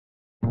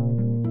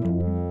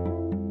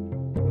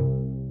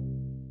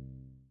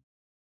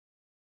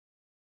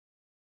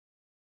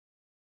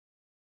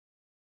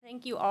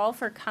Thank you all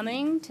for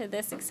coming to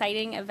this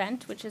exciting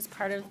event, which is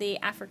part of the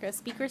Africa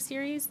Speaker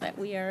Series that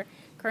we are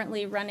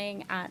currently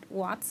running at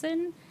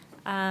Watson.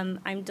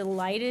 I'm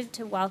delighted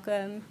to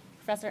welcome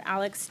Professor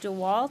Alex de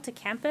Waal to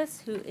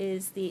campus, who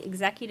is the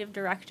Executive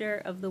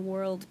Director of the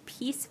World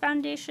Peace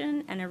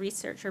Foundation and a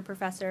researcher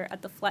professor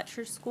at the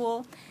Fletcher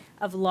School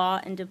of Law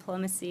and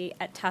Diplomacy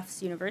at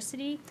Tufts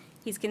University.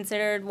 He's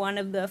considered one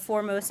of the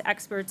foremost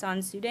experts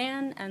on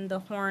Sudan and the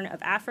Horn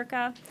of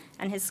Africa,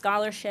 and his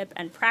scholarship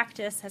and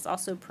practice has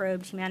also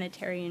probed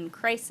humanitarian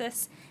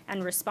crisis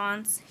and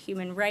response,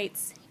 human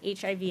rights,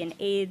 HIV and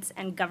AIDS,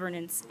 and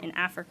governance in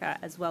Africa,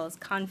 as well as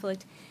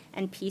conflict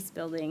and peace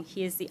building.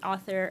 He is the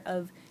author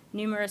of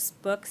numerous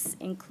books,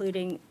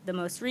 including the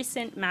most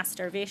recent, Mass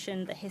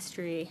Starvation, The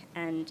History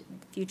and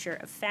Future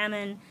of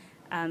Famine,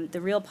 The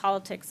Real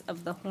Politics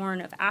of the Horn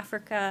of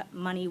Africa,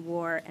 Money,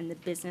 War, and the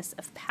Business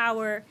of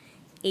Power,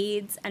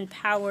 AIDS and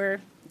Power,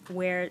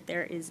 Where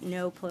There Is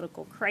No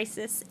Political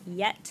Crisis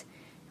Yet,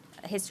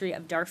 a history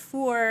of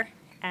Darfur,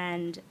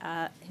 and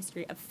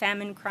history of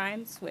famine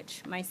crimes,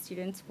 which my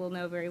students will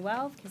know very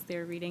well because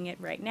they're reading it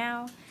right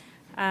now.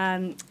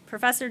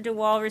 Professor de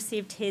Waal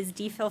received his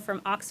DPhil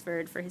from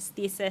Oxford for his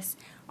thesis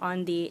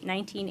on the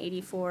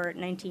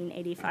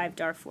 1984-1985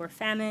 Darfur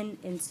famine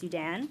in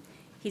Sudan.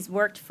 He's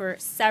worked for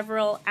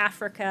several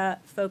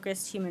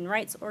Africa-focused human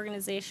rights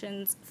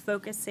organizations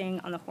focusing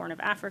on the Horn of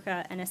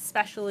Africa and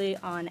especially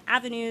on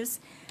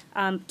avenues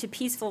to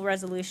peaceful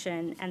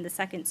resolution and the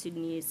Second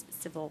Sudanese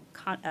Civil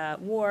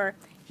War.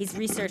 He's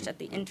researched at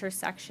the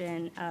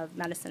intersection of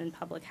medicine and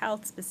public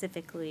health,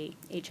 specifically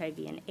HIV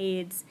and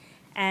AIDS,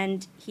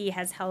 and he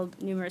has held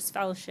numerous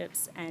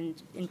fellowships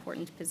and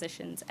important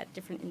positions at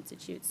different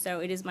institutes.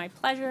 So it is my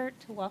pleasure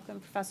to welcome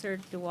Professor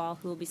de Waal,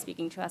 who will be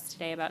speaking to us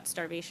today about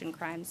starvation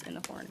crimes in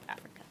the Horn of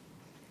Africa.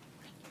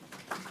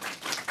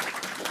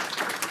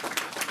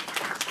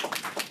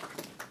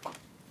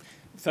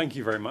 Thank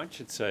you very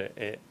much. It's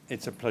a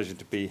pleasure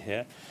to be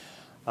here.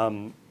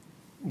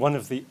 One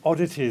of the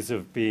oddities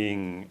of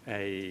being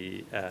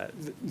the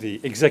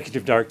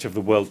executive director of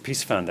the World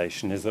Peace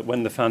Foundation is that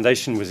when the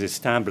foundation was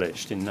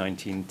established in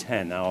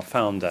 1910, our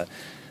founder,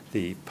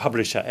 the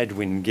publisher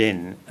Edwin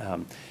Ginn,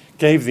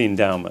 gave the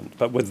endowment,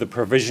 but with the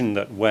provision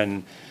that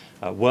when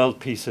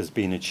world peace has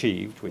been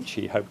achieved, which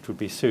he hoped would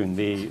be soon,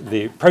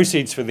 the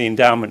proceeds for the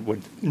endowment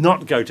would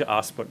not go to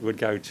us, but would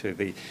go to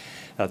the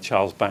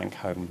Charles Bank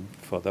Home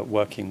for the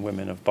Working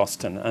Women of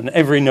Boston. And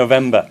every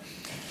November,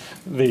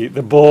 the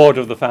board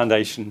of the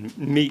foundation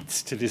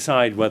meets to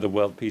decide whether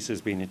world peace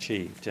has been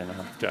achieved. And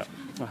after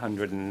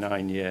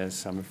 109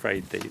 years, I'm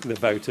afraid the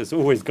vote has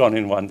always gone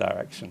in one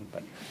direction.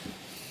 But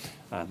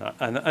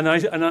and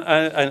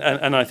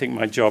I think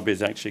my job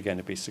is actually going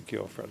to be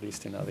secure for at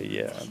least another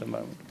year at the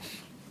moment.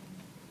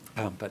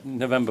 But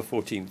November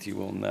 14th, you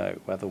will know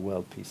whether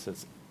world peace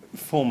has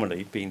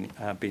formally been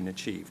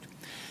achieved.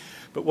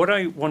 But what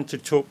I want to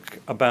talk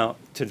about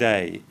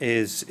today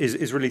is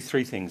really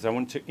three things. I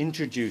want to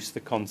introduce the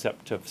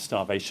concept of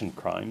starvation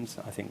crimes,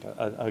 I think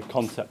a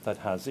concept that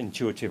has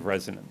intuitive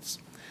resonance.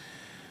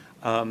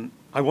 I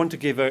want to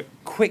give a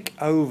quick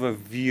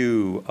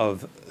overview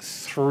of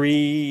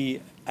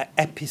three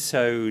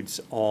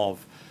episodes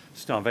of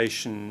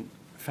starvation,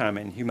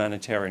 famine,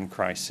 humanitarian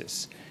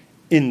crisis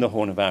in the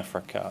Horn of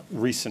Africa,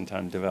 recent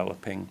and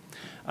developing,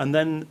 and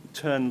then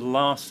turn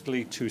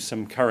lastly to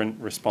some current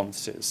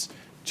responses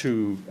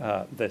to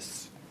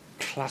this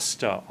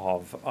cluster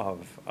of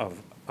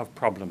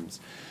problems,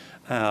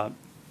 and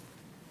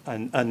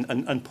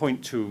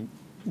point to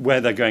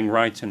where they're going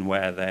right and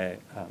where they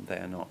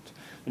are not.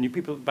 And you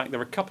people back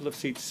there are a couple of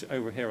seats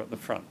over here at the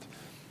front.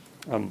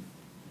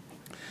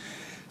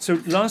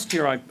 So last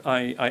year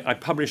I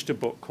published a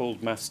book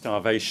called Mass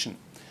Starvation: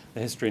 The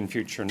History and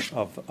Future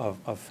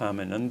of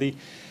Famine, and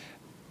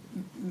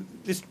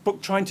this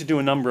book tried to do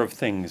a number of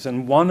things,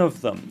 and one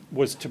of them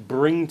was to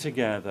bring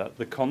together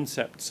the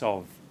concepts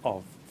of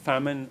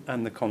famine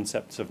and the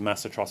concepts of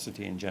mass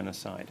atrocity and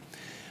genocide.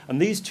 And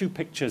these two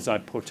pictures I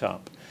put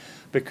up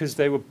because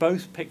they were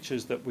both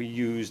pictures that we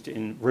used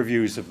in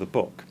reviews of the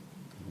book.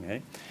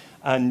 Okay?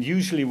 And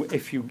usually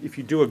if you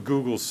do a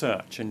Google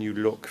search and you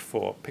look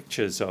for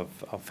pictures of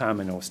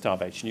famine or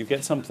starvation, you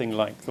get something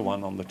like the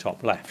one on the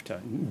top left,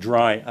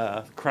 dry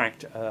earth,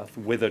 cracked earth,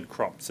 withered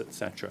crops,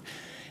 etc.,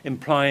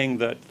 implying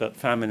that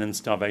famine and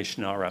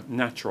starvation are a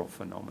natural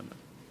phenomenon.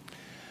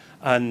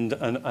 And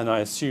I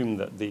assume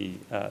that the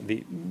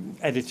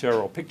editor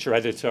or picture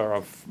editor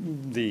of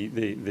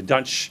the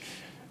Dutch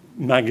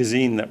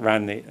magazine that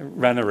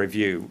ran a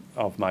review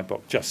of my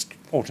book just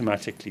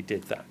automatically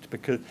did that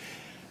because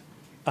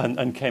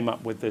and came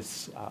up with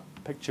this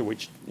picture,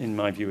 which in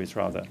my view is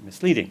rather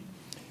misleading.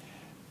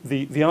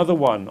 The other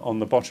one on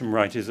the bottom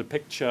right is a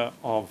picture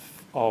of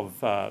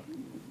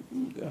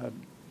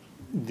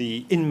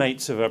the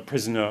inmates of a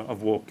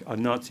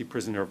Nazi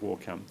prisoner of war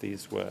camp.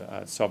 These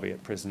were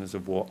Soviet prisoners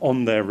of war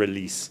on their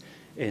release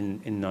in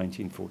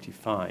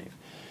 1945.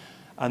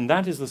 And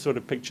that is the sort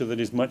of picture that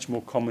is much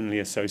more commonly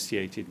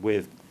associated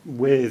with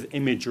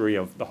imagery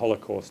of the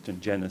Holocaust and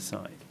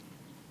genocide.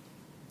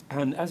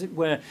 And as it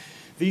were,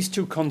 these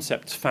two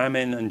concepts,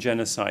 famine and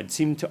genocide,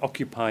 seem to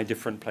occupy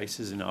different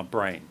places in our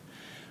brain.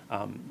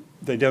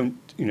 They don't,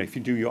 if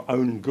you do your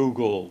own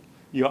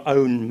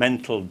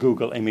mental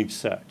Google image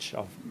search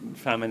of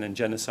famine and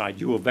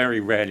genocide, you will very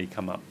rarely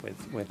come up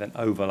with an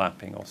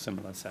overlapping or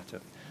similar set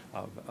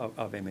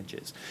of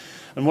images.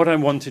 And what I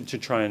wanted to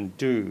try and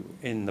do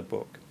in the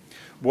book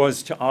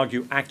was to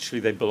argue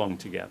actually they belong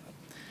together.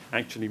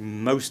 Actually,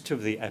 most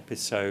of the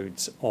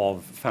episodes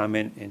of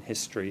famine in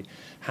history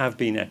have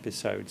been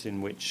episodes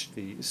in which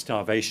the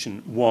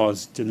starvation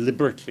was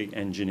deliberately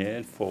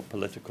engineered for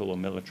political or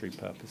military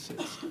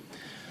purposes.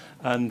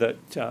 And that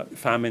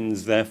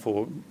famines,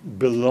 therefore,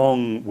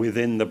 belong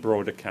within the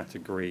broader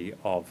category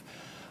of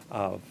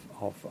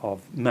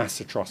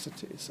mass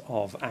atrocities,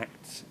 of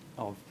acts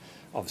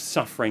of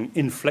suffering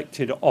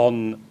inflicted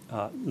on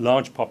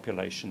large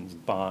populations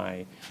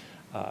by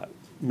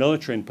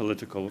military and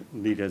political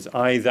leaders,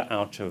 either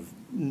out of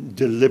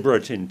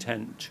deliberate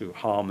intent to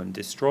harm and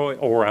destroy,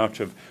 or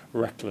out of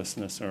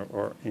recklessness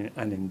or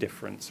an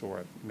indifference, or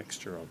a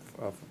mixture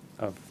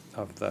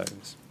of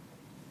those.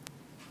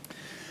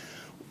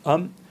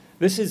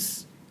 This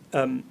is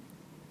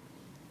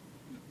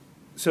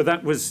so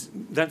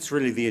that's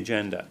really the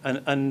agenda.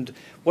 And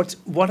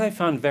what I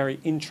found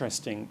very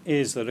interesting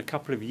is that a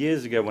couple of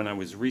years ago, when I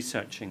was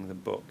researching the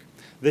book,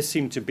 this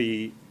seemed to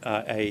be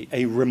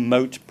a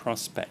remote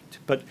prospect,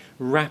 but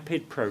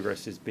rapid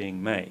progress is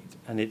being made,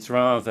 and it's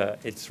rather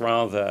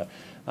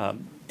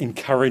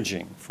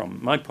encouraging from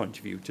my point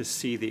of view to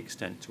see the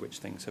extent to which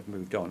things have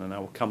moved on, and I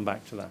will come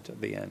back to that at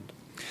the end.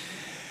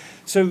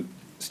 So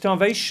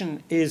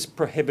starvation is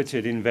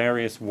prohibited in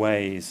various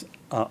ways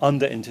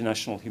under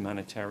international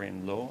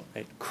humanitarian law.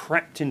 It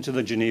crept into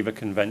the Geneva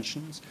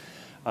Conventions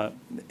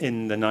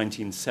in the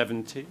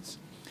 1970s.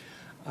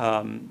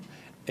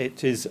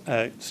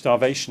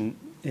 Starvation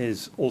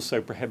is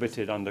also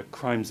prohibited under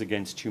crimes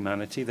against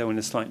humanity, though in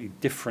a slightly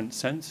different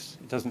sense.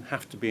 It doesn't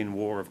have to be in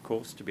war, of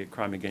course, to be a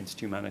crime against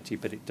humanity,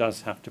 but it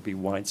does have to be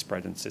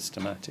widespread and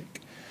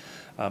systematic.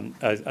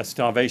 A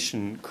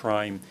starvation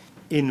crime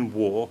in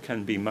war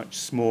can be much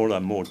smaller,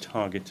 more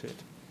targeted.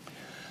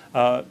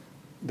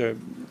 The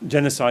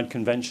Genocide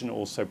Convention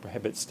also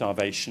prohibits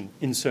starvation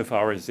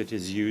insofar as it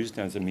is used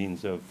as a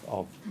means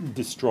of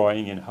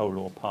destroying in whole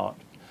or part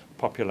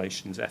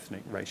populations,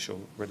 ethnic,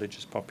 racial,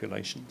 religious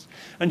populations.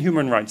 And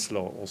human rights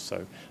law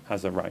also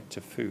has a right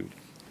to food.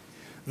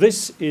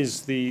 This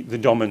is the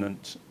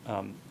dominant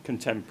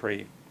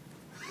contemporary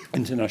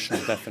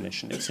international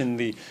definition. It's in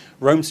the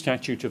Rome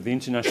Statute of the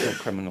International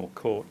Criminal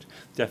Court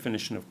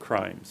definition of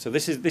crime. So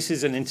this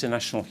is an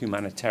international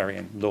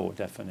humanitarian law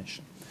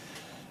definition.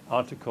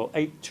 Article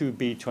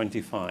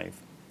 82b25,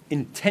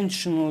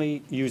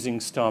 intentionally using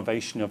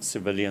starvation of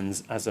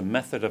civilians as a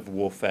method of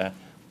warfare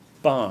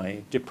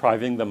by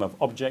depriving them of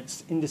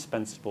objects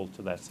indispensable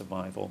to their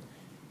survival,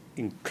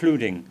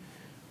 including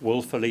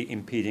willfully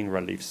impeding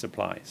relief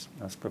supplies,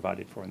 as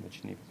provided for in the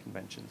Geneva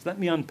Conventions. Let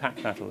me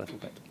unpack that a little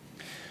bit.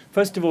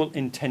 First of all,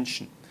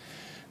 intention.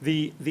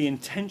 The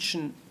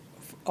intention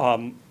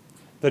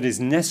that is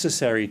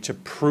necessary to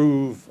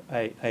prove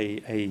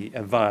a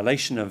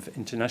violation of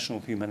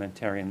international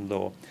humanitarian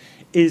law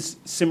is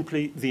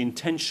simply the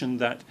intention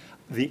that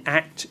the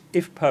act,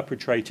 if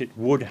perpetrated,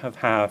 would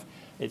have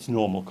its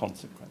normal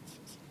consequences.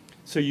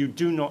 So you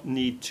do not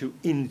need to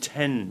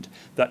intend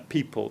that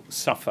people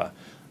suffer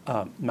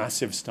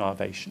massive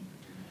starvation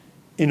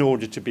in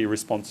order to be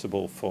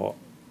responsible for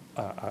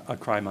a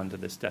crime under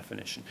this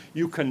definition.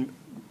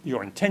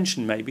 Your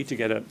intention may be to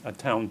get a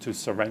town to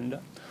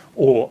surrender,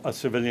 or a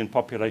civilian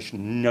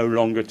population no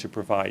longer to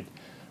provide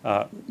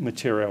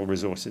material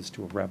resources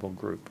to a rebel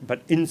group.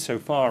 But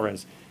insofar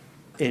as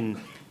in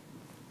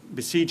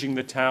besieging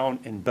the town,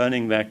 in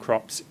burning their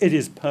crops, it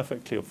is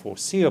perfectly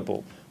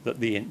foreseeable that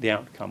the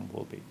outcome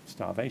will be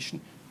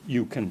starvation.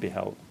 You can be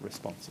held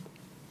responsible.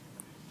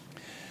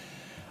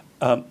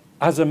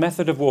 As a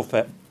method of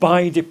warfare,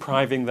 by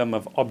depriving them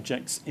of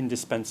objects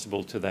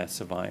indispensable to their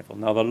survival.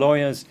 Now,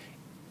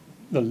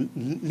 the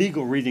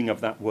legal reading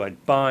of that word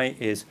by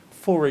is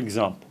for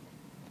example.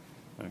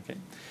 Okay?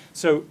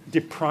 So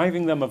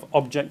depriving them of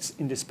objects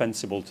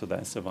indispensable to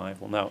their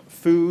survival. Now,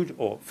 food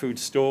or food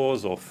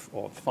stores or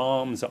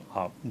farms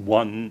are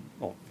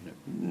or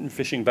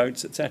fishing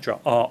boats, etc.,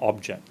 are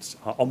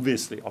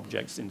obviously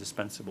objects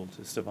indispensable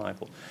to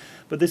survival.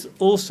 But this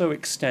also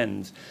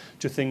extends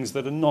to things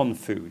that are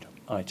non-food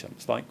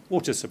items, like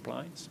water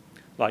supplies,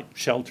 like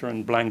shelter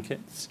and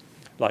blankets,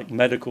 like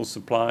medical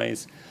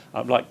supplies,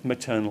 like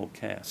maternal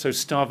care. So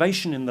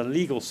starvation in the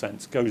legal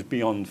sense goes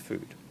beyond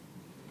food.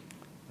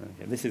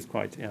 Okay, this is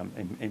quite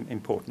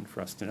important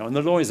for us to know. And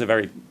the lawyers are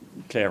very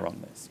clear on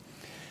this.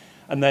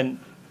 And then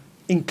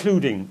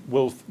including,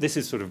 this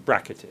is sort of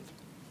bracketed,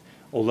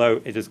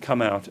 although it has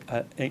come out,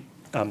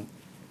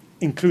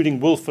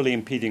 including willfully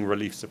impeding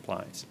relief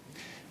supplies.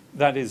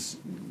 That is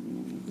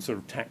sort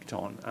of tacked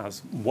on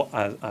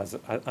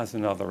as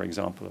another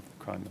example of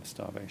the crime of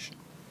starvation.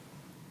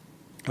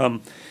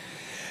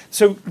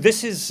 So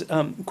this is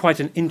quite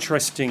an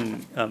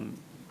interesting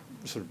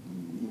sort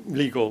of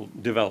legal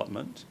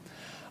development.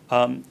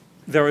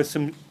 There are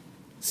some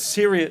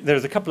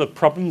there's a couple of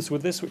problems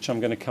with this, which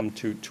I'm going to come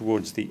to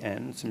towards the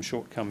end, some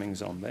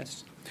shortcomings on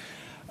this.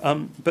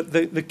 But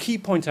the key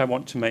point I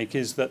want to make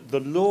is that the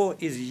law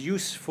is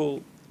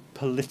useful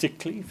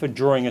politically for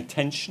drawing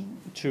attention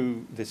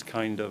to this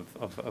kind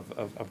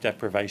of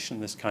deprivation,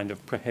 this kind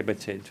of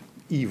prohibited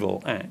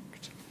evil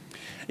act.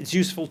 It's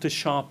useful to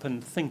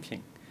sharpen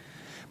thinking.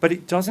 But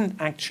it doesn't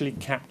actually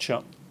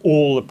capture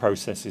all the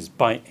processes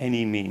by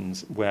any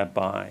means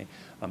whereby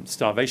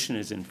starvation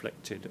is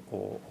inflicted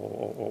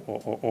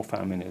or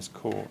famine is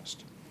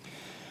caused.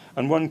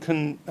 And one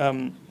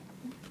can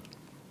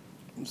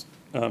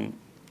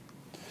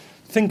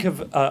think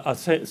of a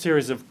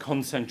series of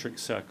concentric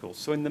circles.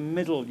 So in the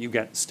middle, you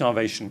get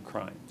starvation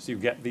crimes. You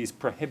get these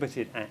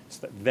prohibited acts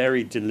that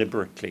very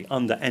deliberately,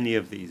 under any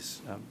of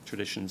these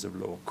traditions of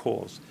law,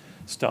 cause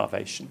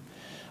starvation.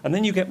 And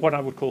then you get what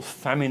I would call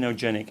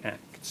faminogenic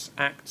acts,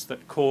 acts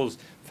that cause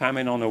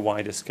famine on a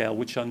wider scale,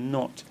 which are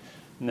not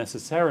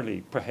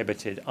necessarily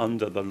prohibited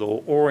under the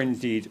law or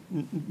indeed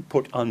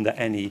put under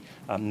any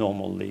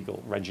normal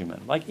legal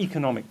regimen, like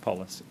economic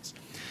policies.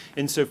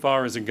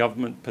 Insofar as a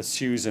government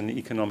pursues an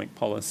economic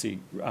policy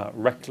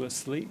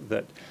recklessly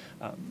that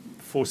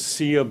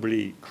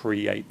foreseeably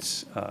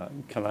creates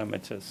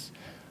calamitous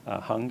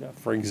hunger,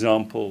 for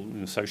example,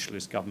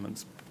 socialist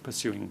governments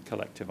pursuing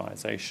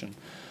collectivization,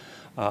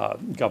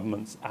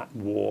 governments at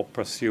war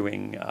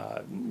pursuing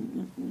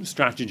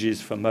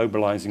strategies for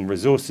mobilizing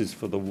resources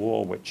for the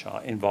war, which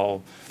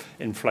involve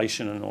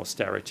inflation and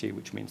austerity,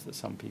 which means that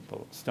some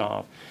people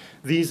starve.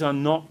 These are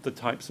not the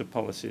types of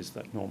policies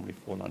that normally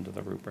fall under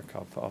the rubric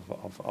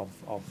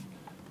of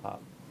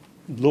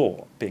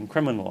law being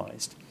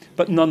criminalized.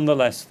 But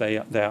nonetheless, they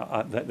are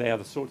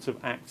the sorts of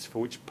acts for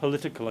which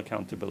political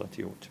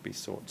accountability ought to be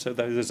sought. So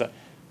there's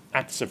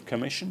acts of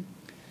commission,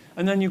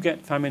 and then you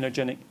get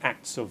faminogenic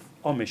acts of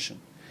omission.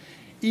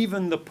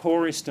 Even the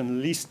poorest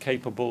and least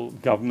capable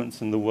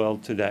governments in the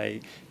world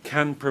today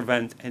can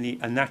prevent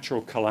a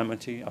natural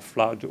calamity, a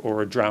flood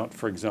or a drought,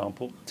 for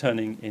example,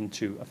 turning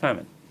into a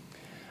famine.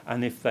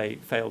 And if they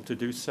fail to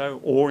do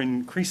so, or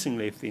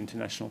increasingly if the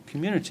international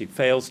community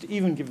fails to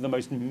even give the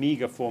most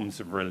meager forms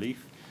of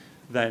relief,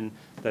 then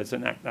there's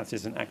an act, that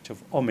is an act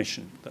of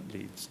omission that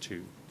leads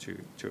to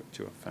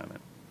a famine.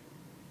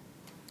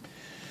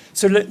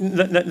 So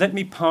let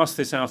me pass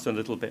this out a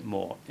little bit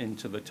more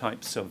into the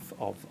types of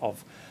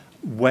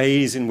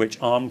ways in which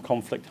armed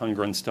conflict,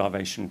 hunger, and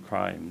starvation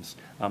crimes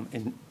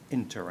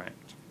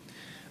interact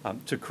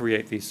to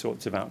create these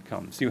sorts of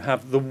outcomes. You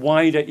have the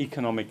wider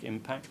economic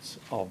impacts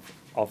of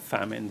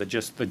famine, the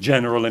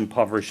general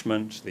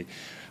impoverishment, the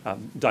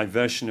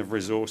diversion of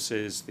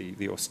resources,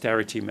 the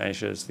austerity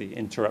measures, the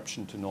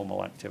interruption to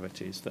normal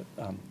activities that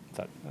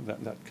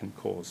can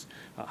cause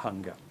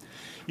hunger.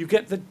 You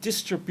get the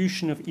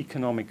distribution of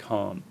economic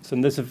harms.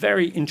 And there's a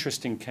very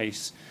interesting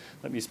case,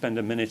 let me spend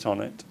a minute on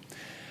it,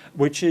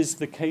 which is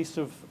the case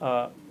of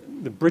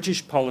the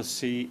British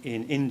policy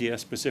in India,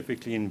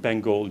 specifically in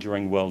Bengal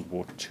during World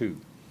War II.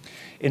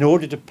 In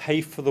order to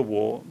pay for the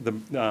war,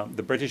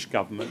 the British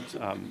government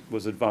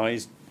was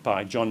advised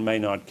by John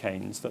Maynard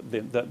Keynes that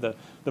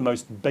the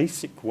most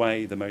basic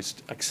way, the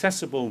most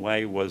accessible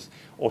way was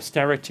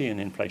austerity and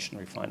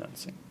inflationary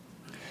financing.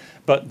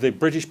 But the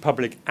British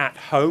public at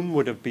home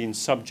would have been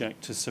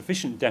subject to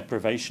sufficient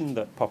deprivation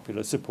that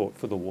popular support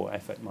for the war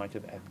effort might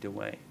have ebbed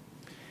away.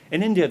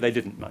 In India, they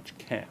didn't much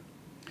care.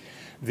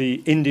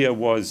 India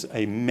was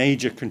a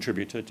major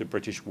contributor to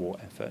British war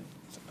effort,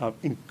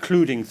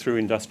 including through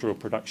industrial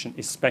production,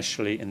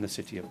 especially in the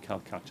city of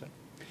Calcutta.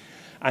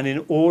 And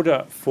in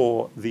order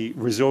for the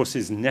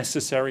resources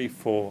necessary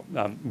for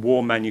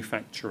war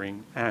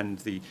manufacturing and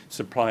the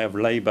supply of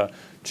labor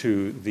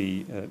to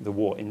the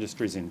war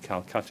industries in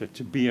Calcutta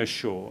to be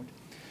assured,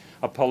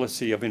 a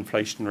policy of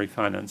inflationary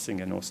financing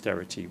and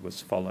austerity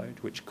was followed,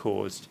 which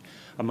caused,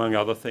 among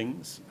other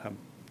things,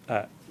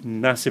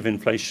 massive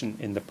inflation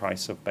in the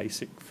price of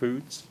basic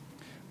foods,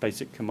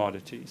 basic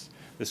commodities.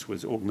 This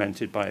was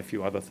augmented by a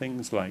few other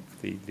things like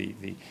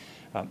the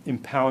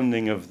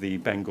impounding of the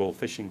Bengal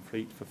fishing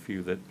fleet for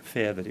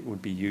fear that it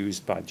would be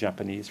used by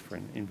Japanese for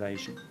an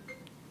invasion.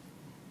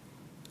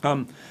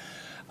 And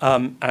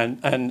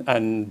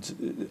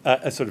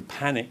a sort of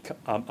panic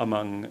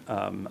among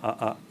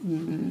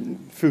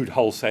food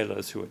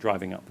wholesalers who are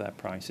driving up their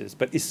prices.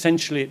 But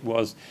essentially it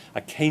was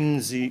a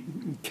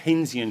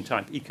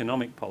Keynesian-type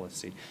economic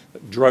policy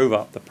that drove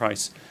up the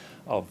price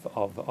of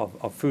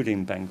food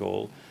in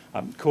Bengal,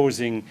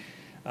 causing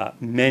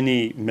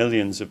many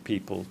millions of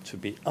people to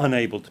be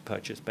unable to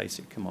purchase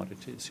basic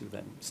commodities who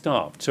then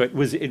starved. So it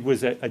was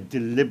a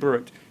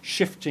deliberate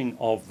shifting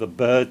of the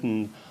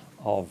burden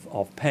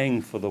of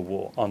paying for the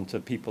war onto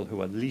people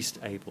who are least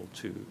able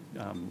to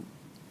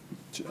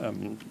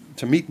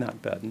meet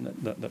that burden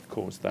that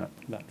caused that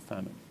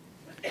famine.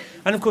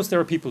 And of course there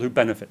are people who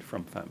benefit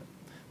from famine.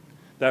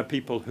 There are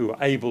people who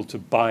are able to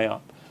buy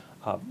up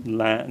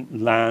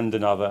land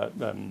and other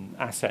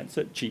assets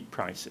at cheap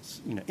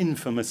prices.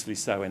 Infamously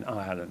so in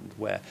Ireland,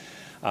 where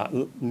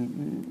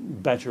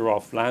better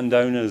off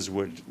landowners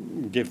would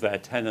give their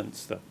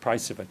tenants the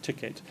price of a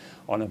ticket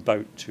on a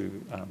boat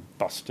to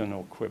Boston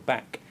or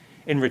Quebec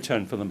in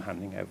return for them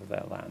handing over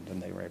their land,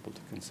 and they were able to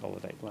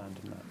consolidate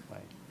land in that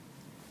way.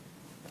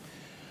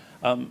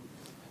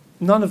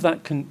 None of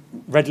that can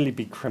readily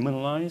be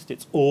criminalized.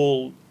 It's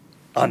all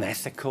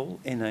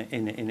unethical in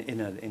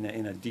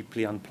a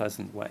deeply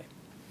unpleasant way,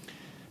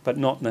 but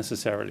not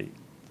necessarily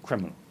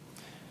criminal.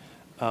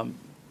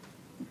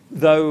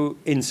 Though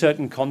in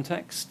certain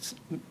contexts,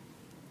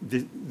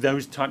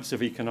 those types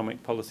of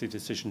economic policy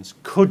decisions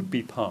could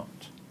be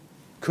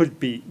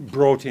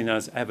brought in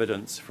as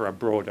evidence for a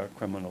broader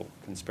criminal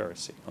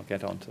conspiracy. I'll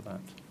get onto that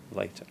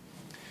later.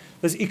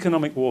 There's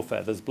economic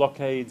warfare. There's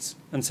blockades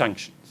and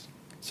sanctions,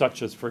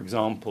 such as, for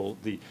example,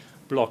 the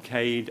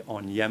blockade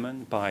on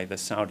Yemen by the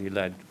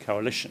Saudi-led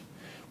coalition,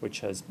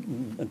 which has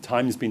at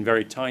times been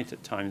very tight,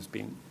 at times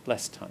been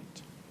less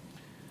tight.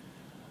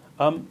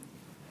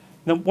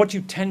 Now, what you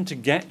tend to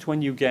get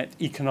when you get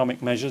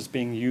economic measures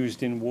being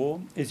used in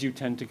war is you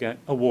tend to get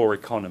a war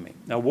economy.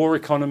 Now, war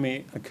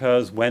economy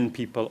occurs when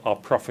people are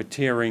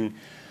profiteering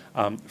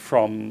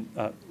from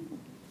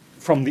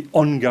the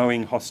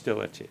ongoing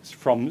hostilities,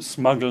 from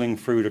smuggling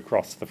food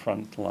across the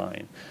front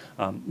line,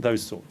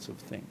 those sorts of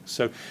things.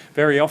 So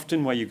very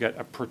often where you get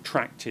a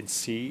protracted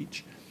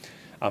siege,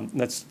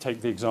 let's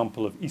take the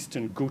example of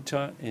Eastern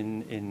Ghouta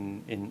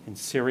in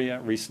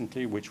Syria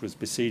recently, which was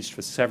besieged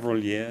for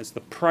several years.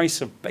 The price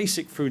of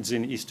basic foods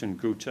in Eastern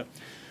Ghouta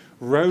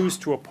rose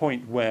to a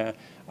point where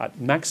at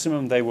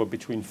maximum they were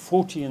between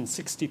 40 and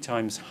 60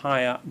 times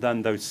higher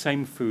than those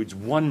same foods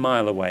 1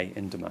 mile away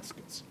in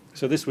Damascus.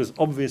 So this was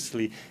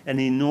obviously an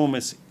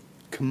enormous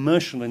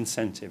commercial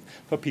incentive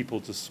for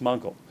people to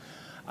smuggle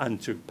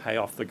and to pay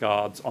off the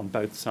guards on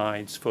both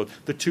sides, for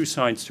the two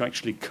sides to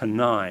actually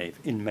connive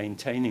in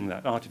maintaining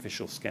that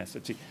artificial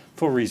scarcity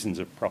for reasons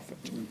of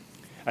profit.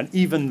 And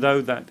even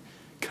though that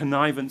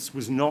connivance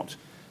was not,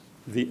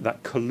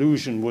 that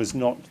collusion was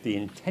not the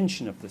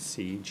intention of the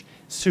siege,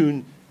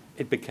 soon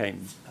it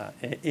became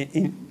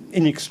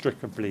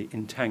inextricably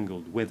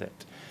entangled with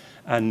it.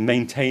 And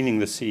maintaining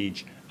the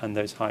siege and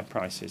those high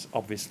prices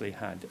obviously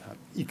had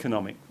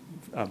economic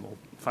or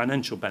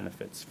financial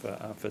benefits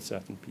for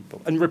certain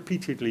people. And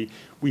repeatedly,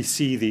 we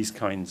see these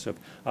kinds of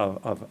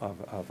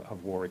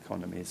war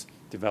economies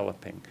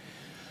developing.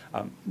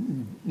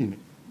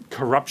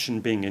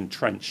 Corruption being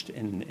entrenched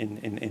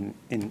in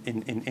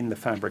the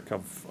fabric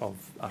of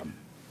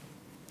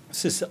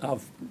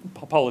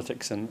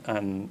politics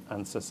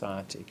and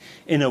society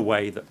in a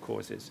way that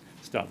causes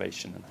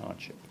starvation and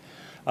hardship.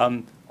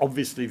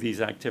 Obviously,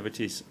 these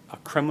activities are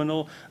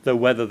criminal, though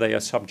whether they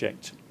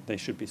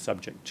should be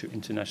subject to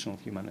international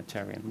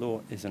humanitarian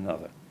law is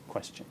another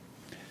question.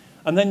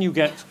 And then you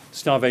get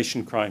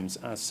starvation crimes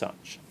as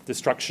such,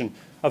 destruction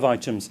of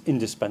items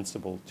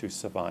indispensable to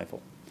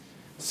survival.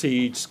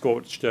 Siege,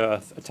 scorched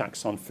earth,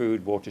 attacks on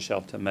food, water,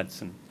 shelter,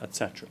 medicine,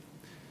 etc.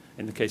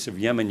 In the case of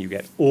Yemen, you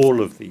get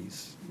all of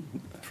these,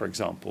 for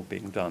example,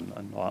 being done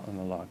on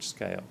a large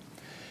scale.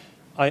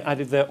 I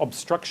added there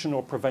obstruction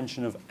or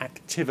prevention of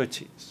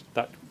activities.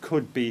 That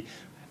could be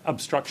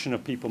obstruction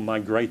of people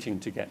migrating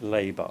to get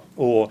labor,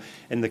 or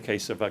in the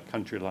case of a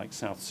country like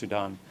South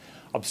Sudan,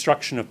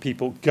 obstruction of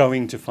people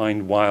going to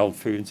find wild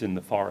foods in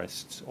the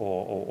forests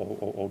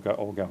or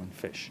go and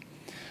fish,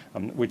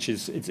 which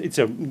is it's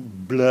a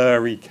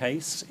blurry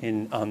case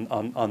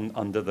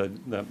under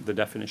the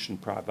definition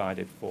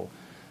provided for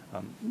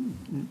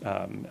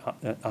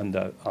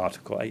under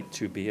Article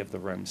 8.2b of the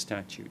Rome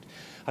Statute.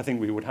 I think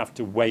we would have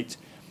to wait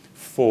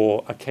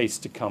for a case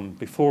to come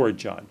before a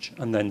judge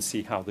and then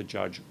see how the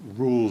judge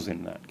rules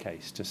in that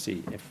case to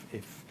see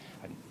if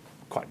and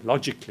quite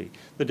logically,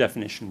 the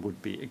definition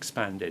would be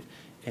expanded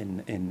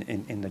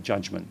in the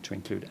judgment to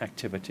include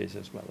activities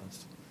as well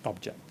as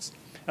objects.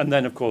 And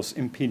then, of course,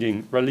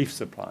 impeding relief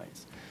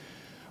supplies,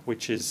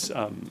 which is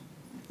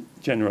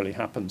generally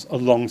happens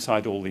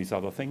alongside all these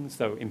other things,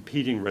 though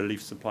impeding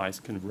relief supplies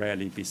can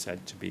rarely be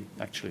said to be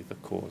actually the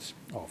cause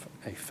of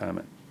a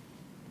famine.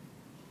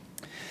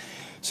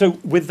 So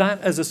with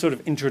that as a sort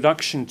of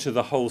introduction to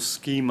the whole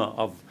schema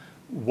of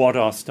what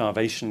are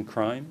starvation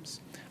crimes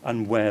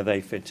and where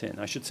they fit in,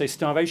 I should say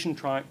starvation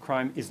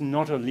crime is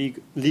not a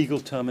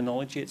legal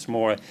terminology. It's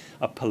more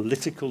a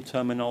political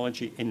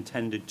terminology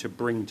intended to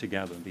bring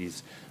together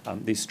these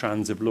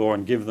strands of law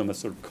and give them a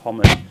sort of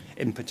common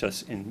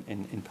impetus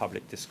in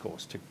public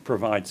discourse to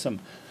provide some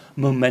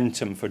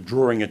momentum for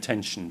drawing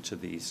attention to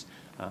these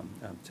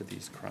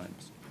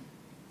crimes.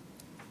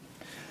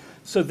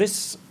 So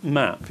this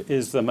map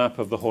is the map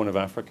of the Horn of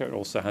Africa. It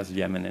also has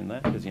Yemen in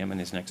there, because Yemen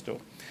is next door.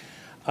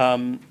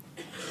 And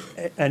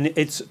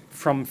it's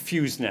from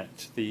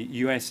FuseNet, the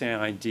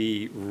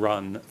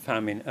USAID-run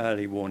famine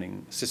early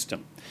warning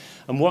system.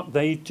 And what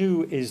they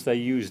do is they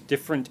use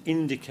different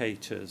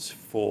indicators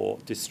for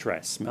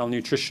distress: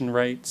 malnutrition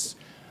rates,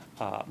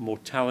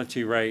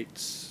 mortality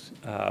rates,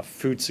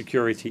 food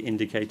security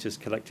indicators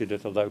collected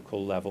at a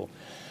local level.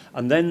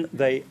 And then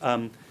they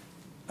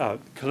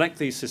collect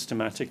these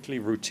systematically,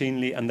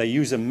 routinely, and they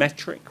use a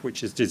metric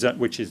which is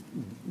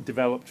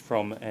developed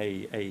from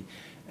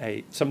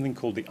something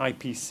called the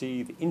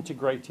IPC, the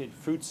Integrated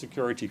Food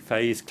Security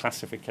Phase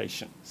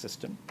Classification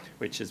System,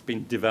 which has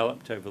been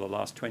developed over the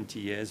last 20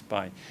 years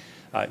by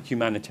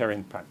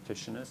humanitarian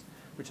practitioners,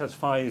 which has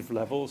 5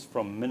 levels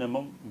from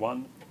minimum,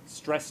 1,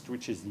 stressed,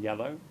 which is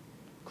yellow,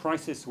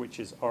 crisis, which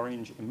is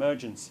orange,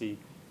 emergency,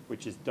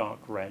 which is dark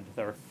red.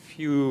 There are a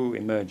few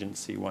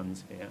emergency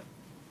ones here.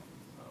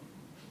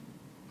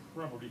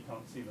 Probably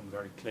can't see them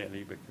very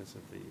clearly because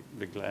of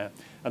the glare.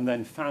 And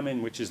then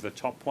famine, which is the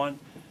top one,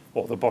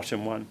 or the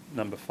bottom one,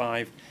 number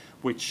 5,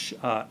 which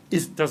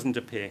doesn't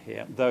appear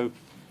here, though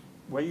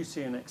where you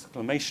see an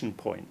exclamation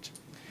point,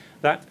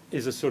 that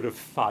is a sort of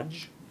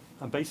fudge.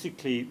 And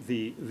basically,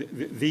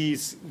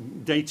 these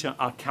data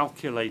are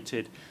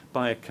calculated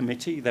by a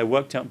committee. They're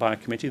worked out by a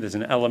committee. There's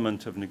an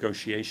element of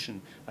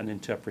negotiation and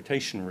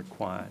interpretation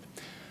required.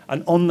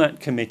 And on that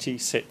committee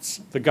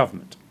sits the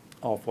government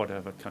of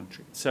whatever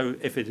country. So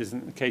if it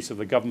isn't the case of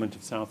the government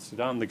of South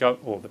Sudan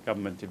or the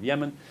government of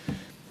Yemen,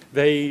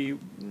 they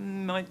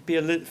might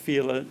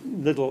feel a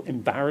little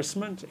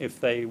embarrassment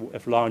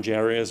if large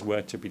areas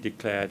were to be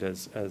declared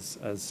as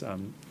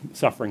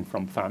suffering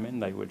from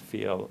famine. They would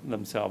feel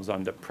themselves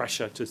under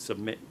pressure to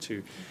submit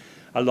to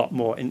a lot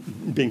more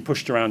being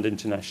pushed around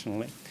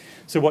internationally.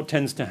 So what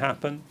tends to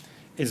happen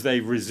is they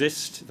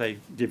resist. They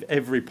give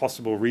every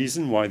possible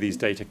reason why these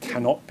data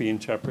cannot be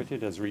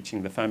interpreted as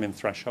reaching the famine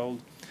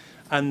threshold.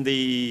 And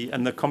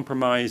the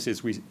compromise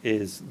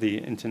is the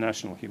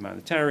international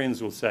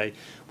humanitarians will say,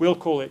 we'll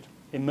call it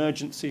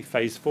emergency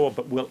phase 4,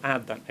 but we'll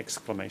add that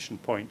exclamation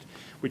point,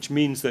 which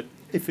means that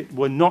if it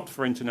were not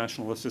for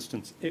international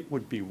assistance, it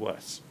would be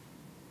worse.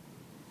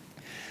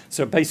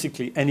 So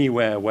basically,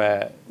 anywhere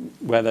where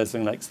there's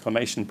an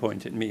exclamation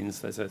point, it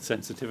means there's a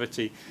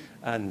sensitivity,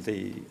 and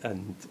the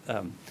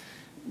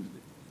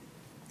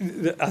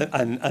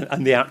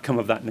outcome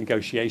of that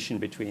negotiation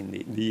between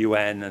the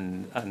UN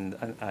and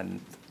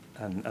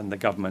the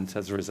government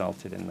has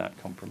resulted in that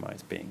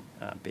compromise being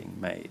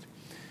made.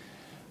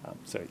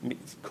 So it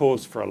means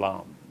cause for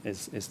alarm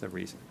is the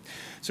reason.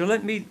 So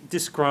let me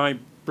describe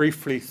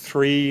briefly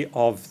 3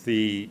 of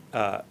the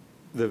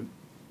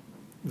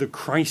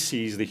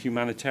crises, the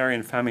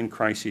humanitarian famine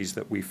crises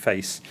that we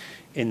face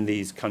in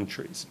these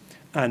countries,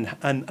 and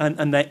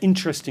their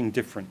interesting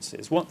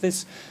differences. What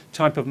this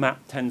type of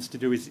map tends to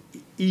do is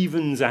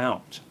evens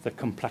out the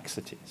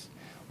complexities.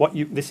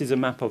 This is a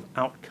map of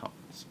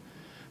outcomes,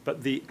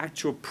 but the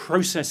actual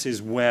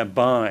processes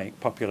whereby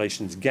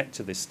populations get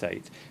to this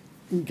state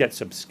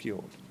gets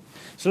obscured.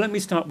 So let me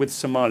start with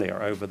Somalia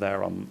over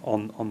there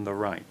on the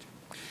right.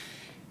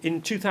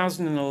 In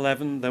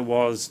 2011, there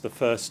was the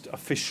first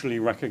officially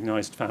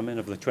recognized famine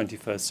of the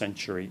 21st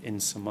century in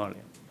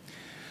Somalia.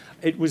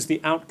 It was the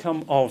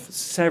outcome of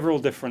several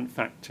different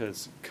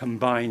factors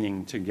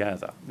combining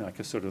together, like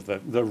a sort of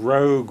the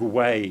rogue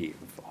wave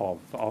of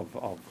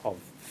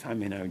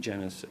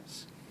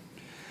faminogenesis.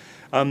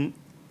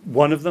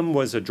 One of them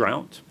was a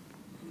drought,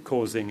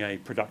 causing a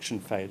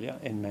production failure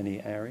in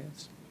many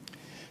areas.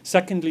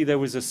 Secondly, there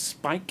was a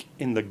spike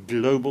in the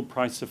global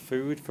price of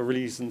food for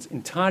reasons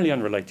entirely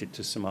unrelated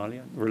to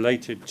Somalia,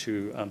 related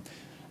to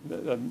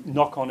the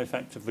knock-on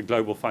effect of the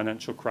global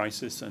financial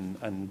crisis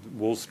and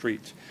Wall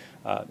Street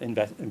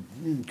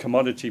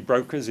commodity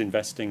brokers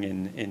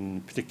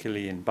investing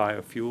particularly in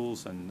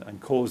biofuels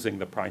and causing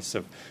the price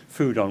of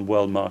food on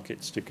world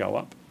markets to go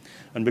up.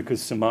 And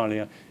because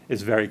Somalia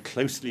is very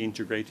closely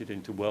integrated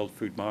into world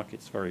food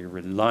markets, very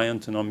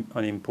reliant on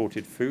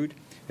imported food,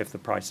 if the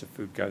price of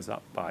food goes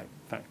up by a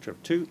factor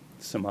of 2,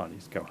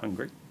 Somalis go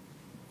hungry.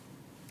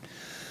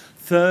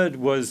 Third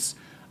was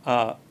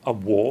a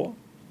war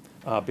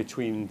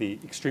between the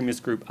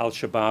extremist group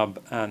Al-Shabaab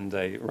and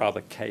a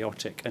rather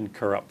chaotic and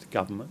corrupt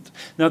government.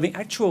 Now, the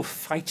actual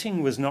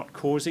fighting was not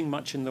causing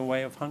much in the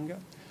way of hunger.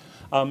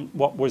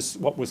 What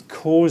was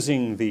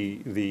causing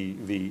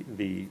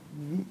the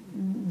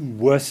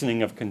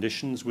worsening of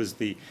conditions was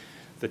the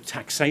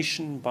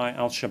taxation by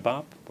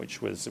Al-Shabaab,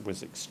 which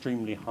was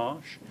extremely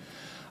harsh,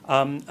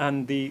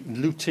 and the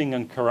looting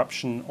and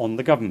corruption on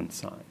the government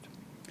side.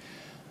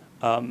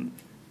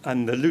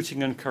 And the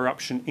looting and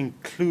corruption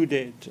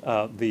included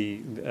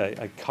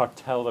a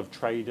cartel of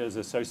traders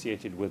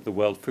associated with the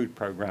World Food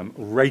Programme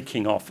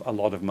raking off a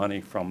lot of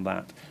money from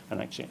that,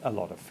 and actually a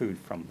lot of food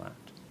from that.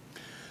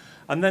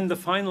 And then the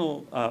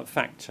final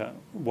factor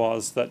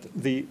was that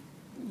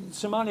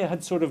Somalia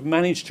had sort of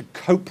managed to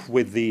cope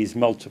with these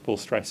multiple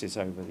stresses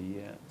over the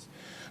years.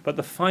 But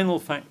the final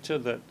factor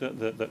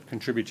that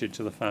contributed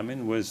to the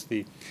famine was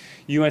the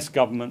US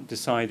government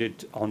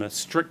decided on a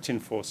strict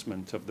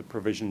enforcement of the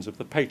provisions of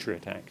the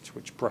Patriot Act,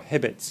 which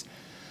prohibits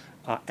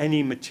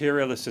any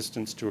material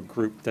assistance to a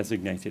group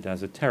designated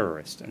as a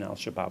terrorist, and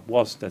Al-Shabaab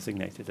was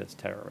designated as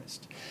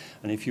terrorist.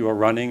 And if you are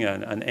running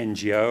an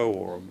NGO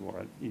or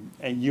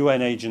a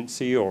UN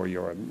agency, or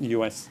you're a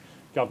US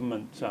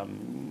government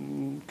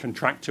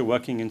contractor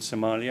working in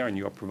Somalia and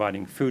you're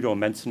providing food or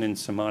medicine in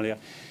Somalia,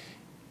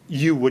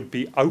 you would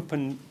be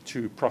open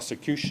to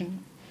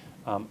prosecution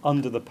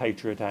under the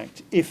Patriot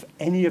Act if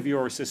any of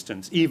your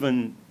assistance,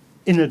 even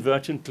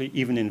inadvertently,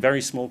 even in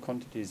very small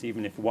quantities,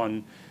 even if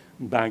one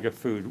bag of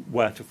food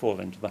were to fall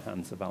into the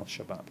hands of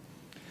al-Shabaab.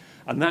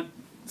 And that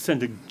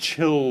sent a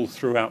chill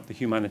throughout the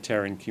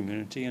humanitarian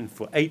community, and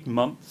for 8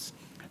 months,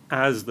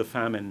 as the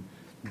famine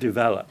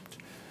developed,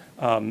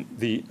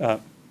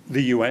 the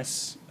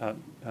U.S.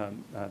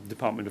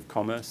 Department of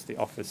Commerce, the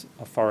Office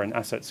of Foreign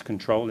Assets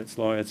Control, its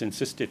lawyers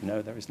insisted,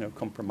 no, there is no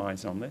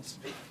compromise on this.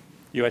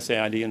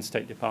 USAID and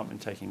State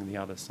Department taking the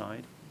other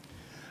side.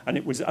 And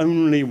it was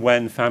only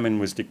when famine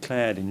was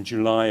declared in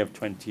July of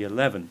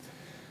 2011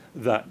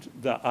 that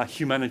a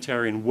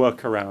humanitarian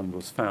workaround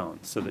was found,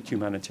 so that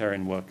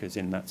humanitarian workers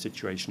in that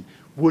situation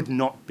would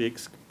not be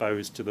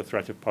exposed to the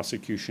threat of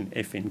prosecution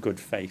if, in good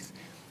faith,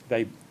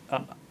 they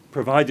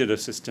provided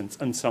assistance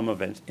and some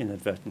of it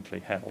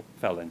inadvertently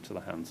fell into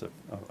the hands of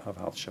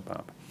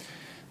al-Shabaab.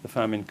 The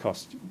famine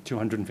cost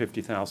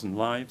 250,000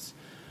 lives.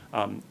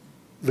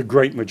 The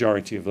great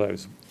majority of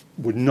those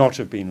would not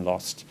have been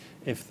lost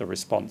if the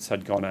response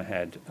had gone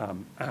ahead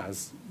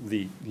as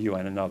the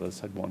UN and others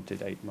had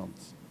wanted 8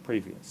 months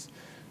previous.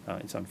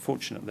 It's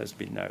unfortunate there's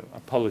been no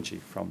apology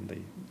from the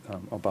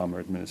Obama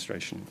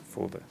administration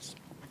for this.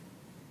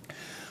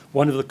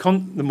 One of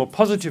the more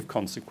positive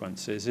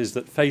consequences is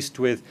that faced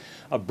with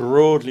a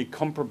broadly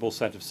comparable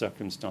set of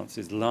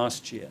circumstances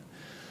last year,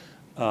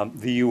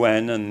 the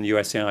UN and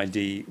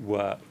USAID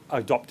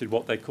adopted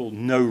what they call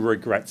no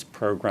regrets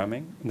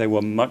programming. They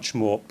were much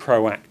more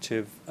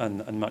proactive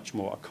and much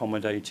more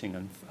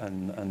accommodating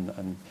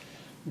and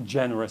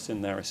generous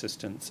in their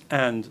assistance,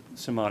 and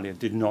Somalia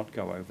did not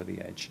go over the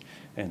edge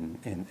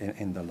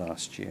in the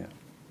last year.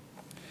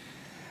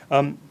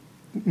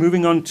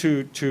 Moving on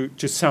to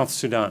South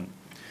Sudan.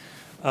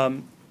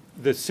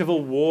 The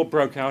civil war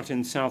broke out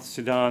in South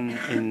Sudan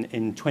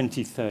in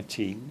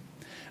 2013,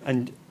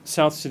 and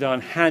South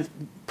Sudan had,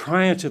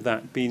 prior to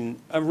that, been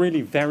a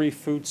really very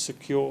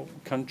food-secure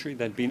country.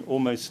 There'd been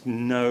almost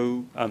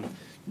no,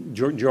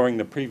 during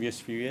the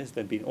previous few years,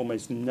 there'd been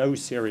almost no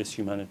serious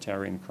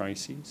humanitarian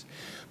crises.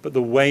 But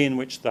the way in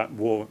which that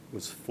war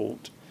was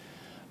fought,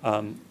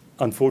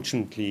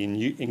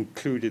 unfortunately,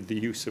 included the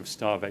use of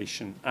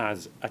starvation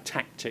as a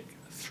tactic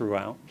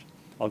throughout.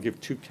 I'll give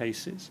 2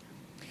 cases.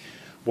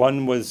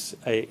 One was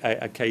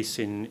a case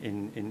in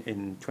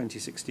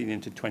 2016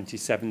 into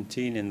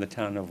 2017 in the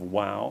town of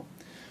Waal,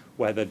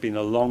 where there'd been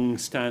a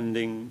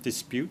long-standing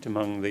dispute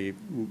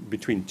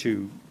between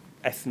 2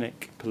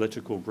 ethnic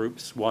political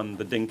groups, one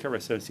the Dinka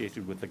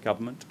associated with the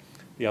government,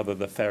 the other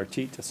the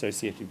Fertit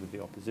associated with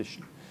the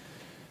opposition.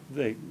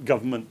 The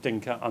government,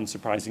 Dinka,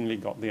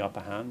 unsurprisingly got the upper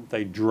hand.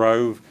 They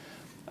drove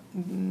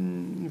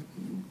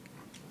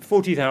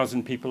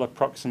 40,000 people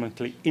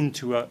approximately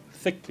into a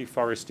thickly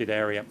forested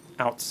area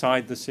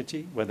outside the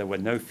city where there were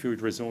no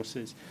food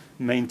resources,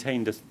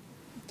 maintained a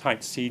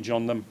tight siege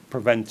on them,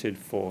 prevented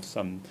for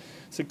some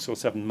 6 or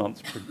 7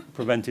 months,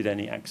 prevented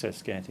any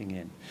access getting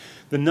in.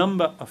 The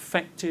number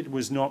affected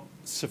was not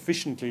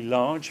sufficiently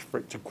large for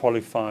it to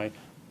qualify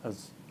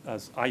as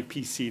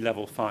IPC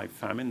level 5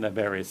 famine. There are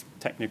various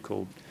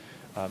technical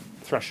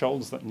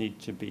thresholds that need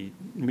to be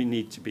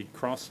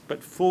crossed.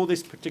 But for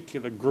this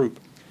particular group,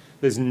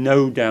 there's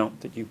no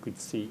doubt that you could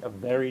see a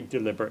very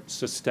deliberate,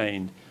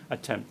 sustained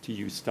attempt to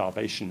use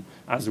starvation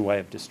as a way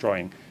of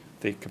destroying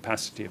the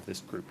capacity of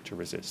this group to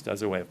resist,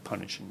 as a way of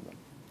punishing them.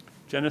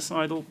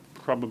 Genocidal?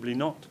 Probably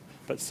not,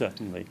 but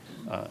certainly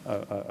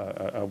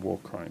a war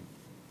crime.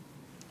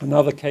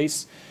 Another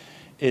case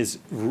is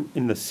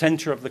in the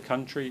center of the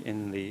country,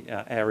 in the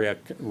area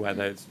where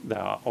there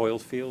are oil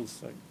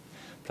fields, a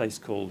place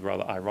called,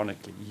 rather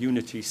ironically,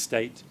 Unity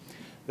State.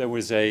 There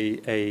was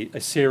a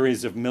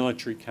series of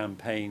military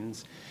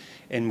campaigns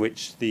in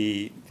which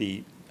the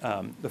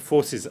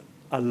forces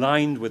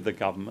aligned with the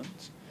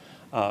government,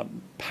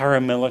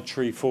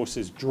 paramilitary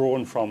forces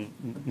drawn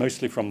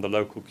mostly from the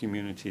local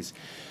communities,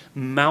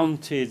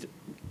 mounted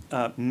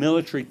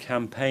military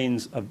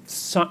campaigns of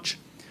such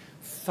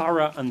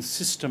thorough and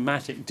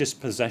systematic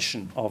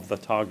dispossession of the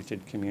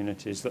targeted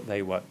communities that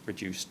they were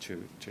reduced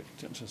to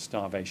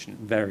starvation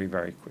very,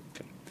 very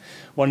quickly.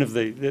 One of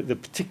the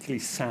particularly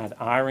sad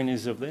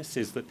ironies of this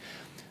is that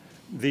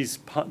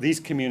these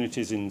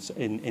communities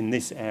in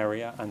this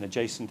area and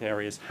adjacent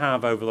areas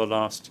have, over the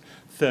last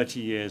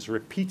 30 years,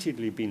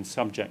 repeatedly been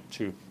subject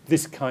to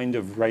this kind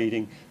of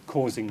raiding,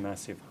 causing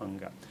massive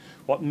hunger.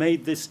 What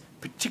made this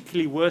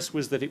particularly worse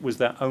was that it was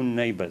their own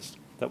neighbors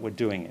that were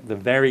doing it, the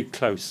very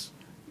close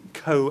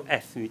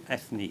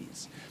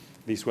co-ethnies.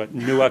 These were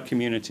Nuer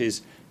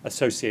communities,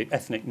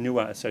 ethnic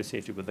Nuer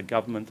associated with the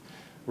government,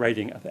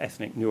 raiding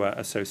ethnic Nuer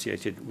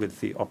associated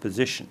with the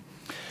opposition.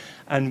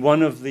 And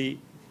one of the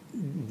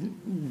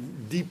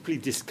deeply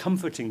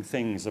discomforting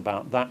things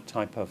about that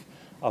type of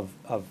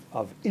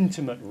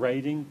intimate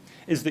raiding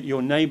is that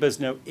your neighbors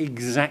know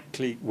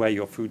exactly where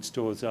your food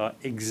stores are,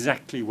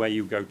 exactly where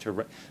you go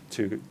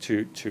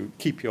to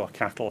keep your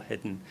cattle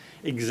hidden,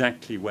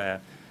 exactly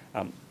where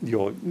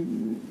your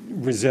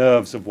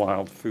reserves of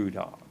wild food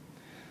are.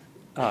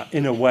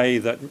 in a way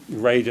that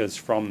raiders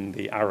from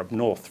the Arab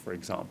North, for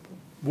example,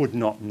 would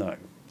not know.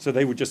 So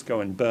they would just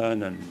go and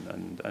burn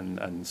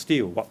and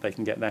steal what they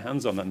can get their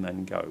hands on and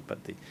then go.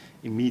 But the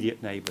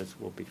immediate neighbors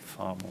will be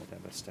far more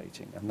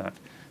devastating, and that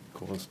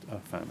caused a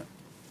famine.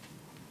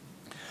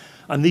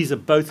 And these are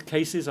both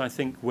cases, I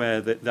think,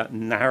 where that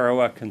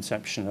narrower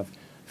conception of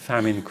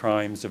famine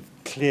crimes, of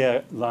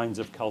clear lines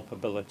of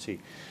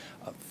culpability,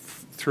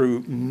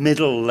 through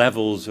middle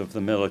levels of the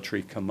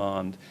military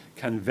command,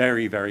 can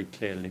very, very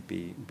clearly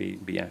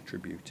be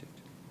attributed.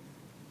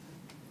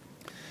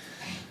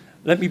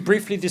 Let me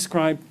briefly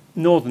describe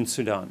northern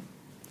Sudan,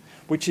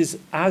 which is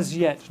as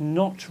yet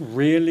not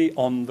really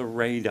on the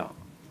radar.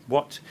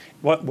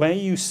 Where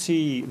you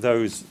see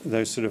those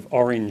sort of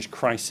orange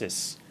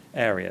crisis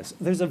areas,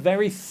 those are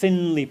very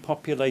thinly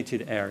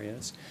populated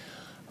areas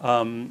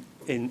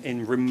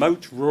in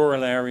remote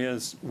rural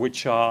areas,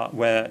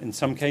 where in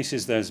some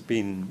cases there's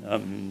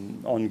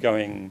been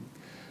ongoing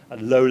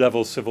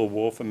low-level civil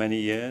war for many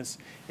years.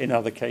 In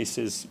other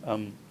cases,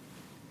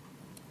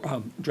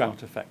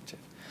 drought affected.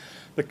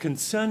 The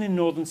concern in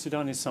northern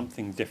Sudan is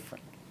something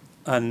different,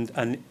 and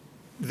it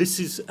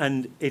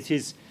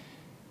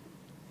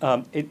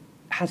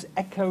has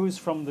echoes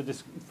from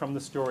the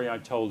story I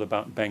told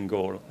about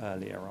Bengal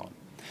earlier on.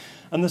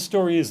 And the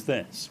story is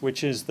this,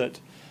 which is that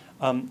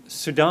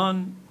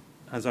Sudan,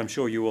 as I'm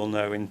sure you all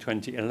know, in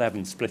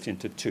 2011 split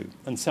into two,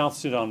 and South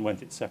Sudan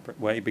went its separate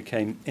way,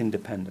 became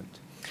independent.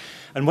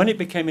 And when it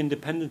became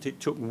independent, it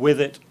took with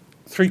it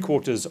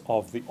 3/4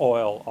 of the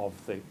oil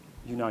of the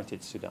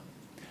United Sudan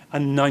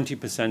and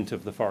 90%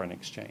 of the foreign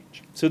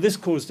exchange. So this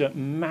caused a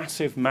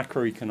massive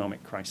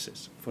macroeconomic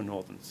crisis for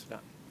northern Sudan.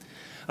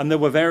 And there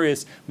were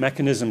various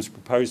mechanisms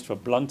proposed for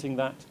blunting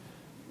that,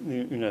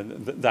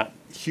 that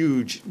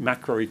huge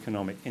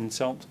macroeconomic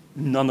insult.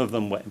 None of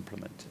them were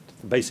implemented.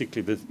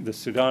 Basically, the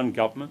Sudan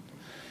government,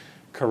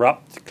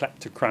 corrupt,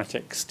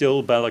 kleptocratic,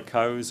 still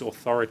bellicose,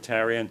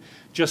 authoritarian,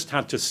 just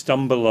had to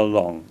stumble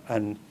along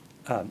and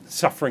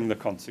suffering the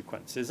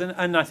consequences.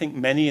 And I think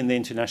many in the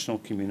international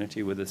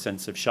community with a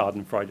sense of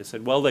schadenfreude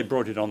said, well, they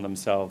brought it on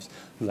themselves,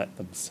 let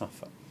them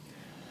suffer.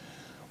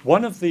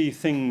 One of the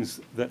things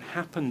that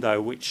happened,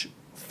 though, which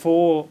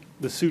for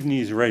the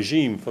Sudanese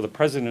regime, for the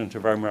president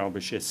of Omar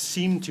al-Bashir,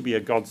 seemed to be a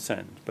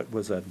godsend, but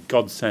was a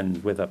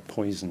godsend with a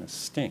poisonous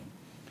sting,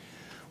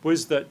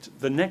 was that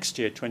the next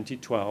year,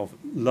 2012,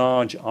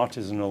 large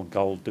artisanal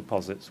gold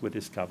deposits were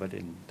discovered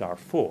in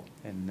Darfur,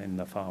 in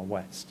the far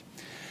west.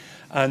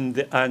 And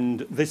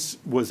this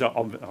was,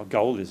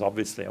 gold is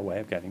obviously a way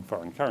of getting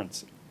foreign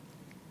currency.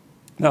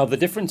 Now, the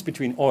difference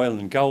between oil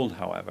and gold,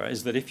 however,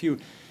 is that if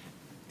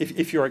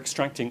you're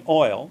extracting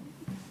oil,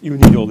 you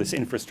need all this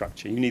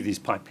infrastructure, you need these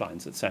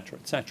pipelines, et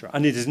cetera,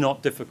 and it is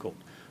not difficult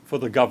for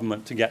the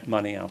government to get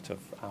money out of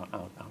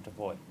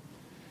oil.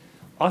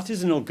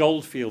 Artisanal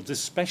gold fields,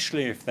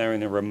 especially if they're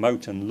in a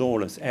remote and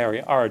lawless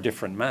area, are a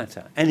different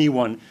matter.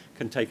 Anyone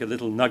can take a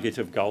little nugget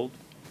of gold,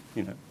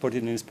 put it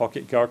in his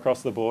pocket, go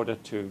across the border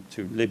to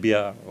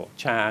Libya or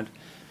Chad,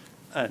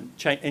 and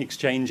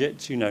exchange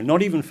it,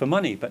 not even for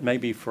money, but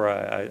maybe for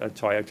a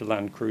Toyota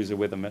Land Cruiser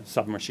with a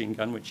submachine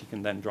gun, which you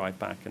can then drive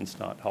back and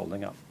start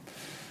holding up,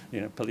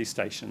 police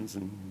stations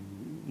and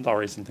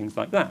lorries and things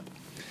like that.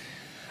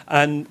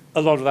 And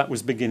a lot of that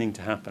was beginning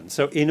to happen.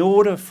 So in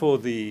order for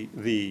the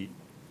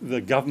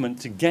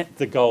government to get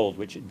the gold,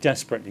 which it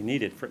desperately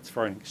needed for its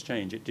foreign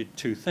exchange, it did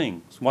two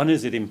things. One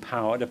is it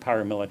empowered a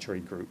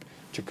paramilitary group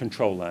to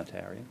control that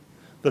area.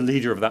 The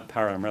leader of that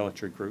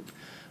paramilitary group,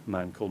 a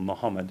man called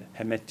Mohammed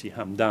Hemeti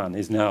Hamdan,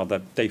 is now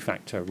the de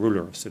facto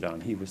ruler of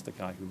Sudan. He was the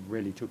guy who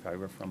really took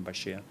over from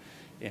Bashir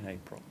in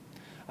April.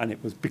 And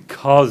it was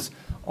because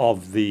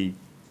of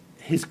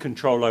his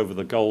control over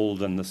the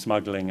gold and the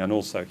smuggling, and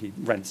also he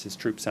rents his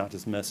troops out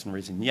as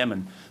mercenaries in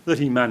Yemen, that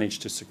he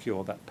managed to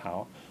secure that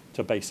power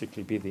to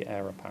basically be the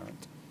heir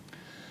apparent.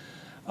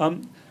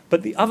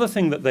 But the other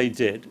thing that they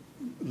did,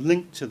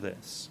 linked to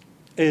this,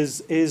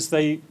 is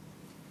they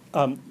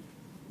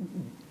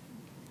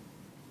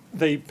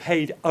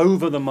paid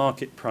over the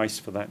market price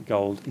for that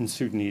gold in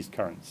Sudanese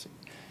currency,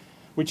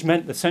 which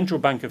meant the Central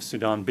Bank of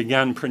Sudan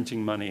began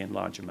printing money in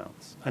large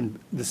amounts, and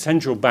the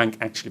central bank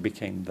actually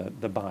became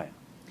the buyer.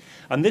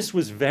 And this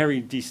was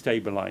very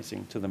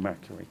destabilizing to the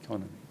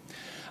macroeconomy.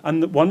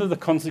 And one of the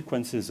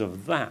consequences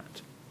of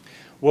that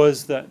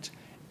was that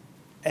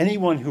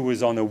anyone who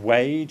was on a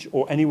wage,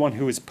 or anyone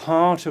who was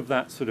part of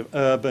that sort of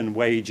urban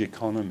wage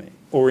economy,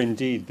 or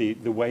indeed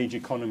the wage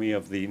economy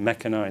of the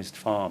mechanized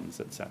farms,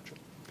 etc.,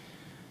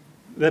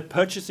 their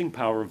purchasing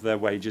power of their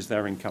wages,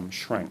 their income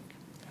shrank.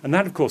 And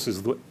that, of course,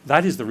 is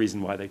the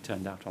reason why they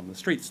turned out on the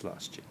streets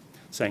last year,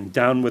 saying,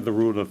 down with the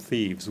rule of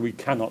thieves, we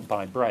cannot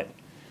buy bread,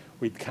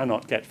 we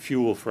cannot get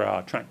fuel for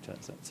our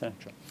tractors,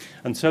 etc.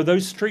 And so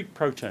those street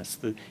protests,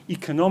 the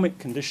economic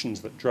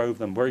conditions that drove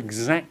them, were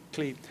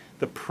exactly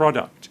the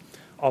product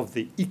of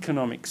the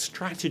economic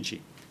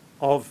strategy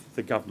of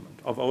the government,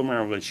 of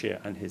Omar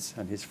al-Bashir and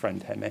his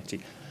friend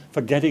Hemeti,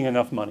 for getting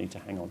enough money to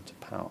hang on to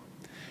power.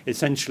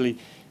 Essentially,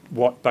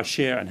 what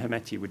Bashir and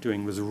Hemeti were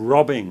doing was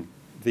robbing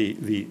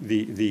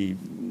the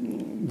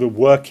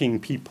working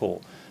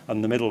people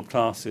and the middle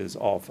classes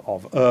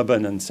of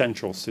urban and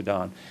central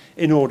Sudan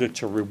in order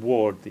to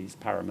reward these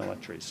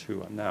paramilitaries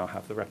who now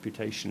have the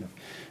reputation of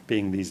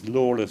being these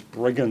lawless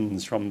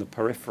brigands from the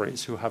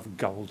peripheries who have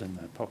gold in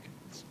their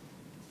pockets.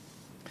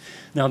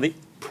 Now, the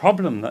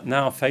problem that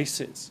now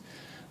faces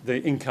the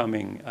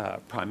incoming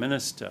prime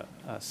minister,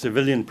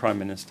 civilian prime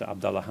minister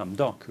Abdallah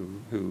Hamdok,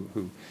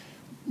 who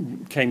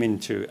came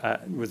into,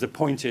 was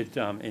appointed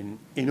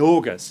in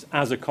August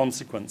as a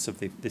consequence of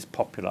this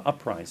popular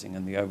uprising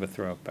and the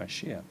overthrow of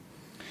Bashir,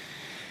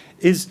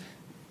 is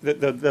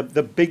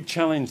the big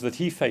challenge that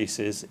he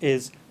faces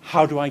is,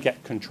 how do I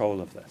get control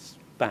of this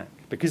back?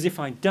 Because if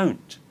I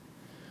don't,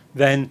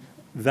 then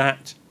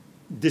that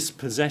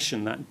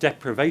dispossession, that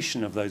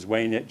deprivation of those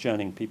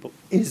wayjourning people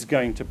is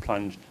going to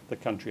plunge the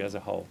country as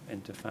a whole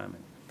into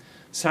famine.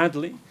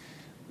 Sadly,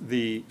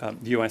 the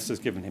US has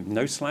given him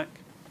no slack.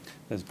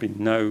 There's been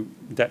no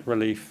debt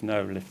relief,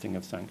 no lifting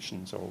of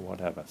sanctions or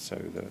whatever. So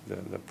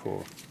the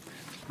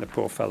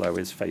poor fellow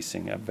is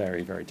facing a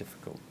very, very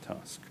difficult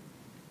task.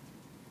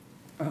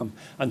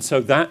 And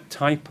so that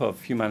type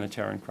of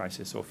humanitarian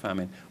crisis or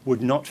famine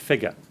would not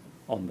figure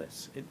on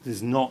this. It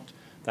is not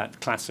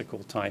that classical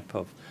type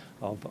of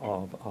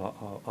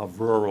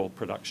rural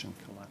production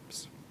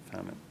collapse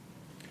famine.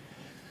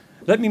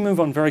 Let me move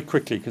on very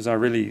quickly, because I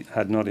really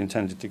had not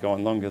intended to go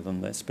on longer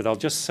than this, but I'll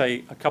just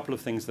say a couple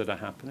of things that are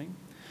happening.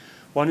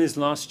 One is,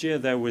 last year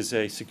there was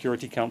a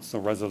Security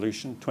Council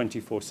resolution,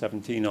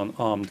 2417, on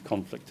armed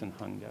conflict and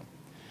hunger,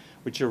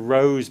 which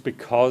arose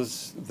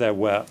because there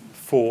were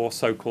 4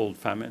 so-called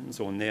famines,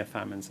 or near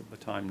famines at the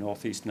time: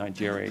 northeast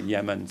Nigeria,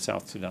 Yemen,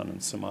 South Sudan, and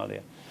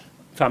Somalia.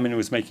 Famine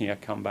was making a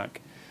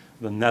comeback.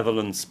 The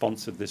Netherlands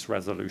sponsored this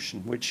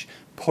resolution, which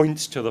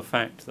points to the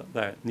fact that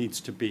there needs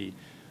to be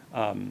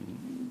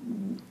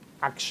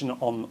action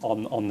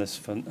on this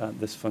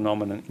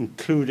phenomenon,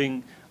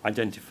 including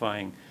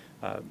identifying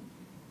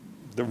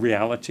the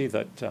reality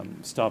that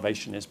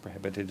starvation is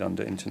prohibited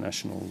under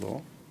international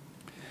law.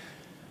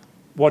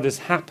 What has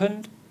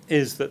happened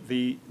is that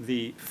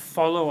the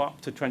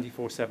follow-up to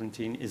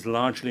 2417 is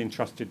largely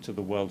entrusted to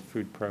the World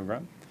Food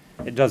Programme.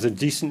 It does a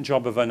decent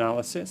job of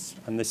analysis,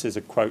 and this is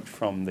a quote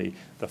from the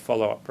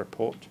follow-up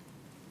report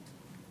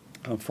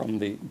from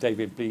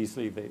David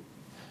Beasley, the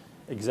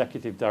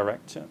executive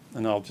director,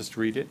 and I'll just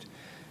read it.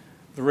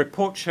 The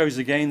report shows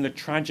again the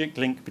tragic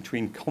link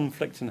between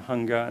conflict and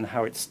hunger and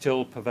how it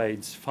still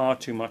pervades far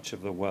too much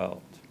of the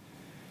world.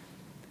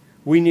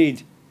 We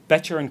need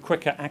better and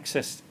quicker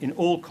access in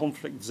all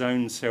conflict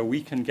zones so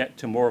we can get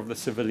to more of the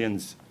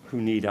civilians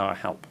who need our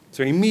help.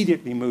 So he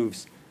immediately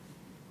moves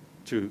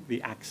to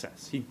the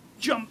access. He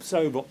jumps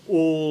over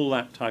all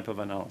that type of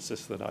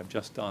analysis that I've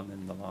just done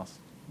in the last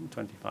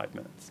 25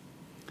 minutes,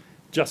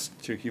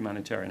 just to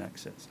humanitarian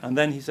access. And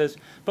then he says,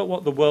 but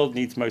what the world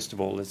needs most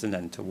of all is an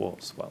end to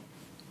wars. Well,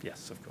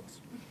 yes, of course.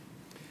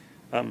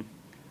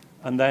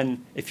 And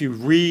then if you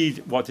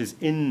read what is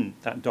in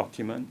that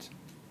document,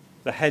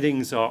 the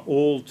headings are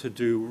all to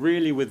do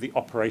really with the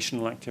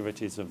operational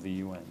activities of the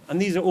UN. And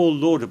these are all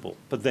laudable,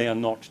 but they are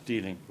not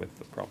dealing with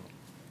the problem.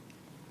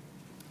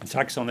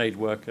 Attacks on aid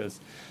workers,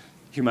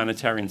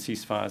 humanitarian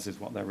ceasefires is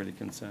what they're really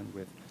concerned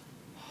with.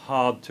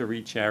 Hard to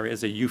reach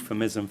areas, a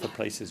euphemism for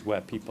places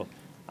where people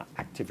are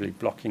actively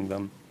blocking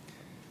them.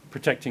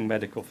 Protecting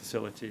medical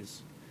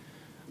facilities.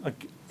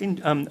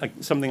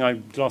 Something I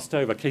glossed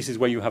over, cases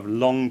where you have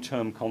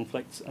long-term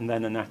conflicts and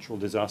then a natural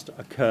disaster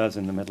occurs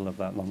in the middle of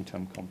that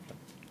long-term conflict,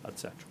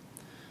 etc.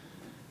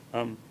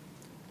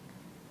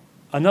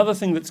 Another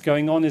thing that's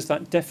going on is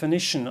that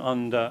definition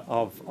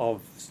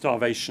of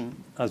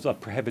starvation as a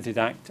prohibited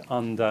act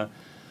under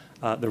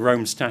the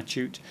Rome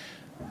Statute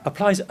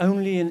applies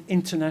only in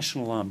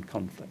international armed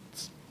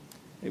conflicts,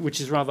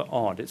 which is rather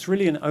odd. It's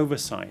really an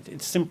oversight.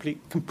 It's simply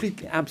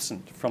completely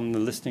absent from the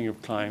listing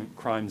of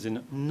crimes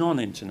in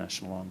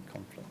non-international armed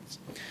conflicts.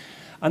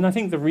 And I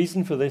think the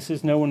reason for this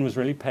is no one was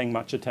really paying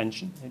much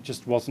attention. It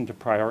just wasn't a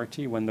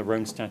priority when the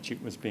Rome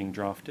Statute was being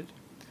drafted.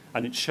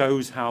 And it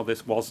shows how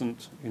this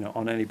wasn't,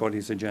 on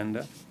anybody's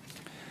agenda.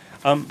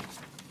 But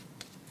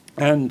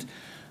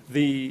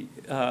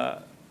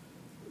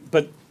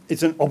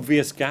it's an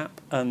obvious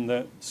gap, and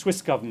the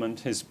Swiss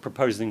government is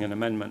proposing an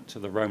amendment to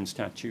the Rome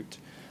Statute,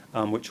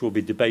 which will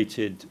be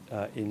debated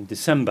in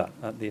December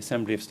at the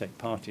Assembly of State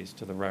Parties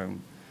to the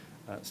Rome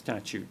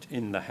Statute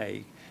in The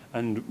Hague.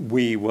 And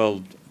we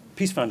will,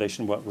 Peace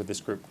Foundation, work with this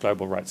group,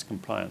 Global Rights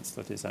Compliance,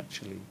 that is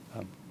actually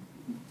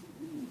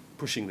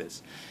pushing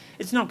this.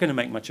 It's not going to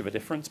make much of a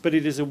difference, but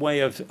it is a way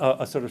of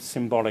a sort of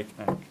symbolic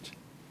act.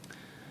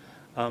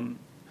 And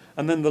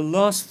then the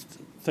last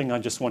thing I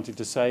just wanted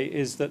to say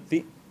is that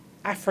the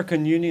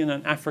African Union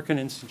and African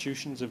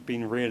institutions have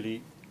been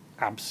really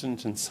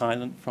absent and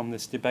silent from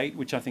this debate,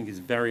 which I think is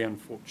very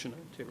unfortunate.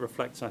 It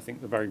reflects, I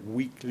think, the very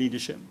weak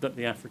leadership that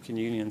the African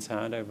Union's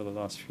had over the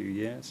last few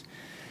years.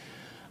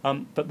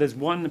 But there's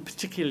one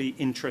particularly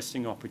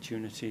interesting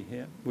opportunity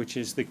here, which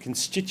is the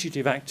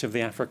Constitutive Act of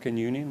the African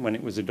Union, when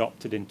it was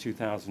adopted in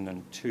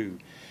 2002,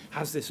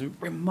 has this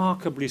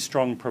remarkably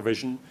strong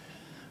provision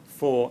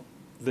for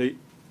the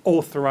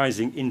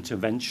authorizing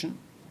intervention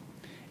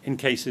in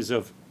cases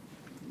of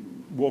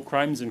war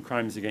crimes and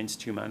crimes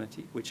against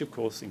humanity, which of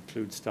course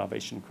includes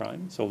starvation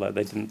crimes, although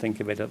they didn't think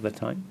of it at the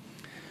time.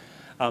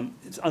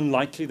 It's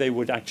unlikely they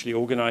would actually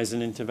organize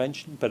an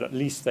intervention, but at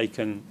least they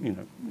can,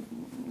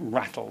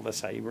 rattle the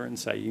saber and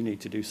say, you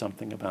need to do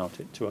something about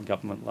it, to a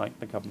government like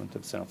the government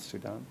of South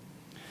Sudan.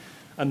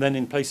 And then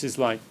in places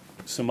like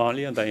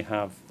Somalia, they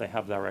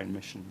have their own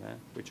mission there,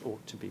 which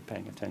ought to be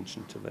paying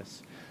attention to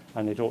this,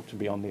 and it ought to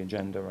be on the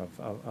agenda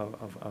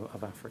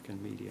of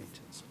African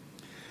mediators.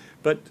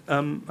 But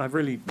I've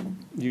really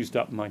used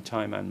up my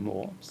time and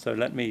more, so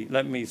let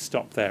me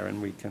stop there,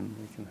 and we can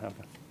have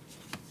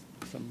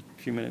some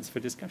few minutes for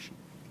discussion.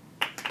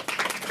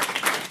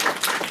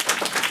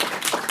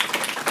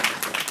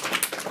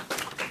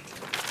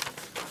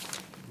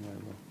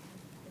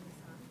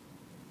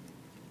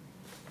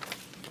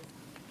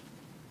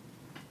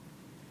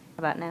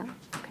 About now?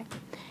 Okay.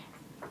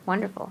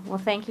 Wonderful. Well,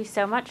 thank you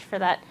so much for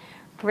that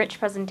rich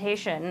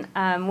presentation.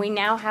 We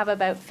now have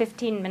about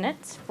 15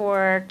 minutes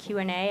for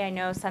Q&A. I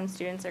know some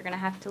students are going to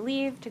have to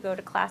leave to go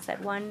to class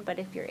at 1, but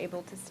if you're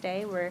able to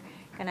stay, we're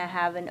going to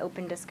have an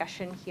open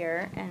discussion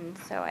here. And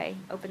so I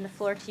open the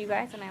floor to you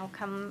guys, and I will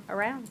come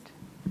around.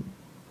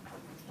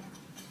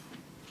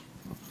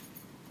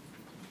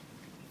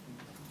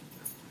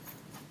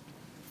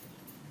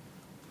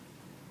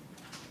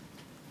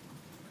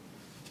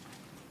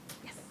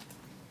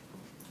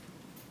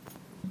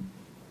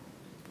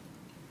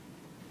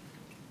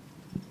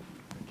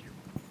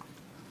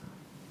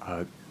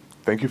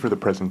 Thank you for the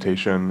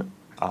presentation.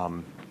 I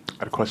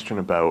had a question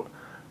about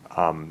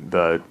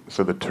the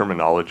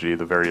terminology,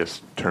 the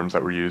various terms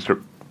that were used,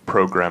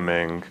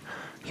 programming,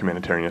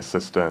 humanitarian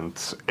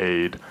assistance,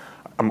 aid.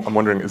 I'm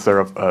wondering, is there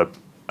a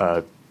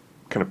kind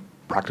of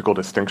practical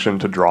distinction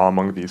to draw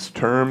among these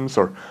terms?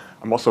 Or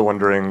I'm also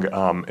wondering,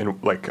 are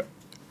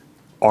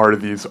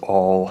these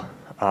all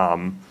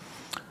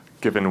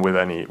given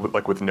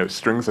with no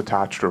strings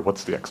attached, or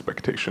what's the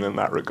expectation in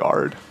that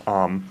regard?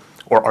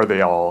 Or are they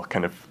all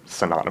kind of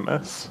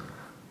synonymous?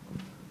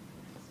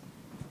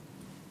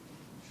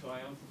 Shall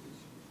I answer this?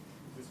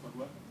 Does this one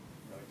work?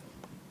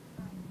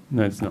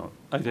 No, it's not.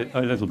 I did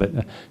a little bit.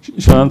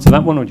 Shall I answer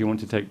that one, or do you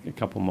want to take a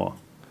couple more?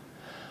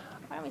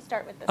 Why don't we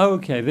start with this? Oh,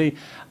 okay.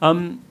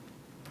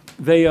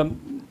 They're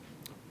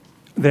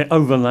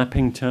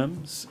overlapping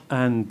terms,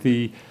 and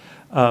the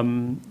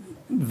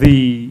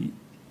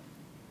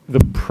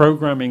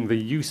programming, the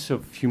use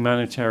of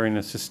humanitarian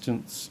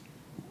assistance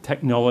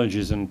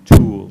technologies and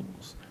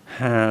tools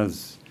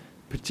has,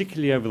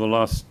 particularly over the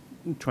last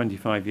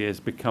 25 years,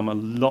 become a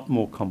lot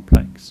more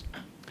complex.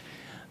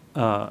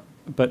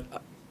 But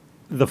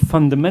the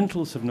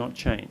fundamentals have not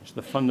changed.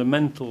 The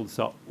fundamentals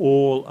are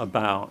all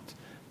about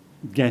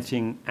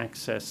getting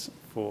access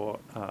for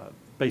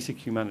basic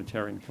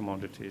humanitarian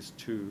commodities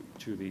to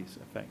these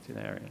affected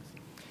areas.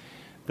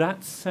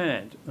 That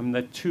said,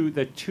 there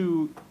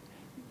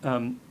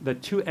are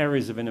two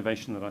areas of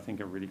innovation that I think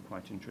are really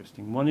quite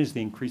interesting. One is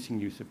the increasing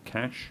use of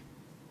cash,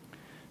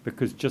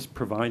 because just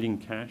providing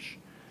cash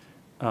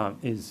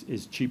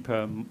is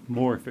cheaper,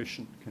 more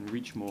efficient, can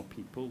reach more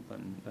people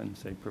than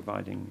say,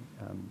 providing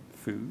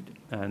food,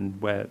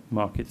 and where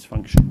markets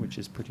function, which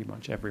is pretty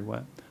much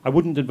everywhere. I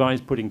wouldn't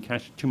advise putting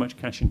too much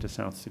cash into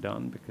South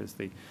Sudan, because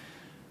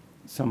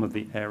some of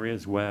the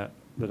areas that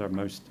are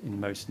in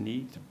most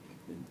need,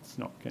 it's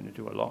not going to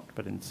do a lot,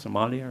 but in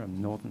Somalia and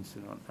northern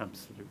Sudan,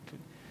 absolutely.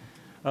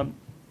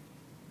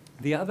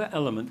 The other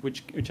element,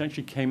 which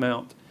actually came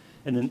out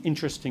in an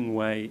interesting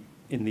way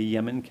in the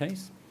Yemen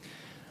case,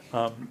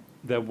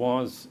 there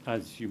was,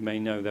 as you may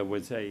know, there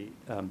was a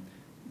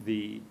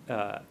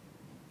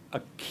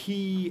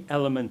key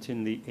element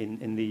in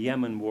the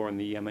Yemen war and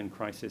the Yemen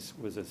crisis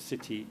was a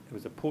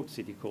port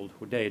city called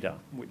Hodeidah,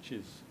 which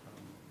is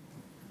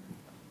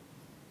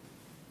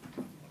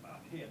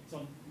about here.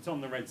 It's on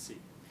the Red Sea,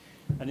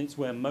 and it's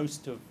where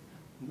most of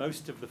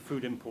the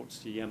food imports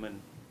to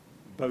Yemen,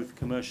 both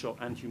commercial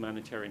and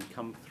humanitarian,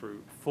 come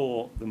through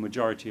for the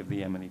majority of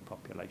the Yemeni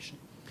population.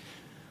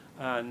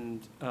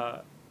 And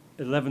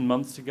 11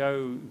 months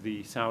ago,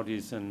 the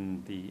Saudis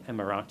and the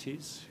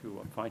Emiratis, who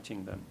are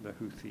fighting the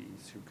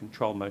Houthis, who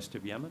control most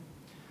of Yemen,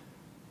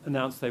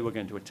 announced they were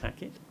going to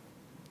attack it.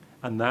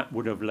 And that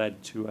would have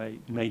led to a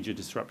major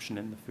disruption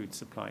in the food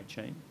supply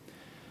chain.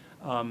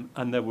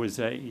 And there was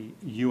a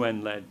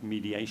UN-led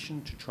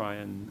mediation to try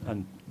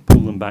and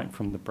pull them back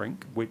from the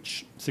brink,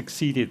 which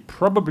succeeded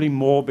probably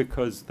more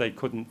because the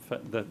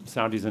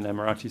Saudis and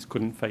Emiratis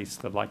couldn't face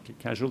the likely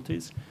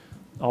casualties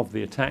of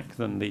the attack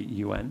than the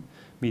UN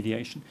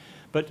mediation.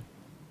 But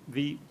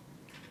the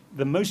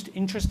most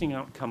interesting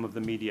outcome of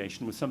the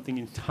mediation was something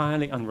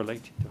entirely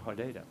unrelated to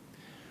Hodeidah,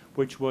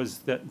 which was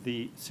that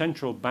the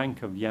Central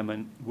Bank of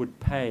Yemen would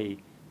pay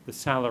the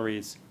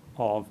salaries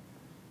of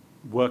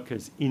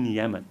workers in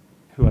Yemen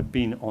who had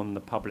been on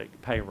the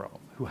public payroll,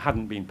 who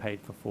hadn't been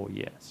paid for 4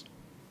 years.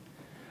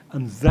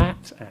 And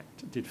that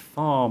act did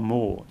far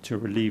more to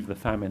relieve the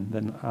famine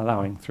than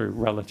allowing through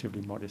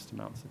relatively modest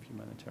amounts of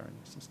humanitarian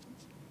assistance.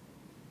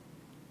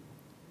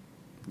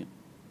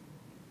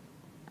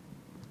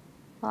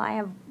 Well, I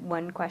have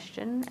one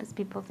question as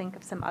people think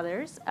of some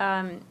others.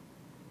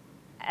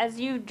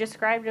 As you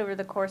described over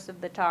the course of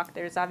the talk,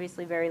 there's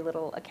obviously very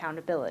little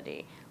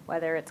accountability,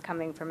 whether it's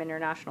coming from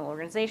international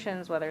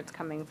organizations, whether it's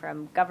coming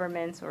from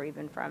governments, or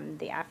even from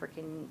the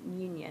African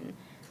Union.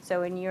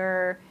 So in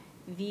your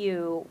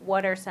view,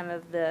 what are some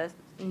of the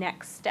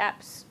next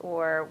steps,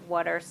 or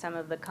what are some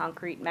of the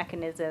concrete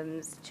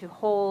mechanisms to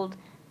hold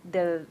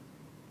the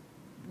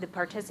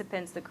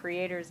participants, the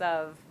creators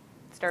of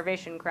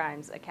starvation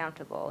crimes,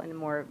 accountable in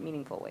more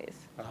meaningful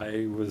ways?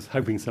 I was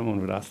hoping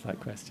someone would ask that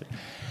question.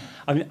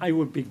 I mean, it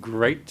would be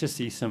great to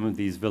see some of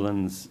these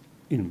villains,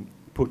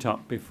 put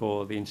up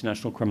before the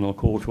International Criminal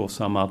Court or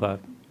some other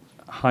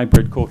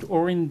hybrid court,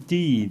 or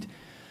indeed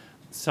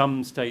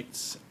some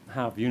states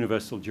have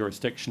universal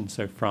jurisdiction,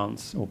 so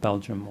France or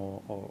Belgium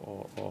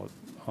or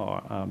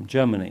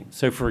Germany.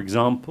 So, for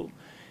example,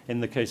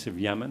 in the case of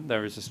Yemen,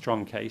 there is a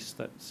strong case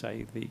that,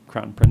 say, the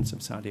Crown Prince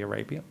of Saudi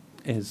Arabia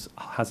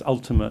has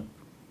ultimate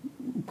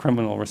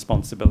criminal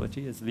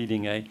responsibility, is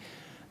leading a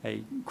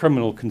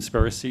criminal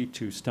conspiracy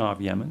to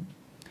starve Yemen.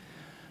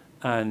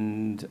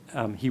 And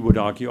he would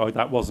argue, oh,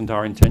 that wasn't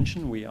our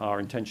intention. Our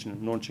intention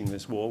in launching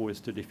this war was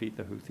to defeat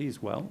the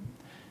Houthis. Well,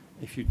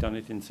 if you'd done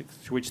it in to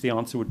which the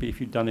answer would be, if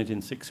you'd done it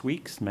in 6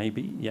 weeks,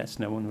 maybe, yes,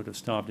 no one would have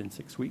starved in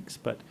 6 weeks.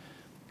 But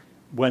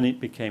when it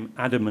became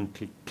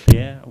adamantly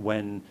clear,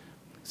 when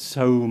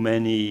so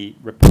many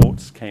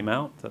reports came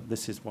out that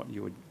this is what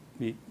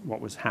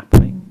was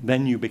happening,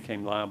 then you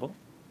became liable,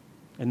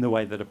 in the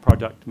way that a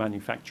product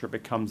manufacturer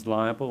becomes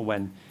liable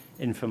when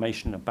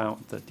information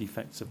about the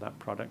defects of that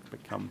product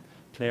become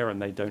clear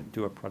and they don't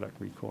do a product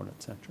recall,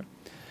 etc.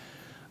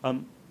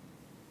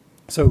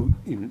 So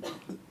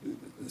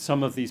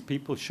some of these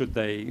people, should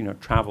they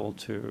travel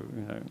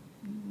to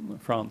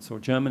France or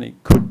Germany,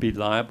 could be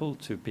liable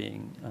to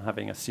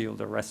having a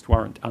sealed arrest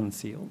warrant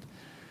unsealed,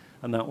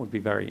 and that would be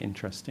very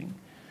interesting.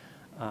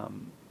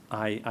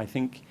 I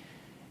think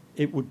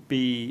it would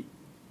be,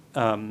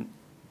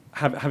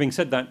 having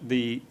said that,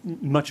 the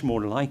much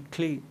more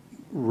likely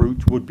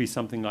route would be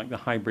something like the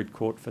hybrid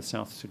court for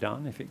South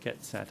Sudan if it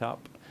gets set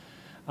up.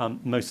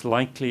 Most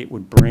likely it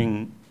would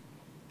bring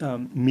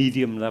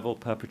medium-level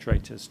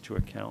perpetrators to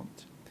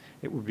account.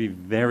 It would be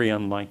very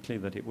unlikely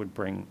that it would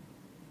bring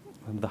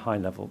the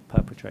high-level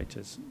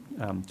perpetrators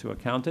to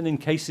account. And in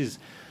cases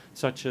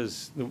such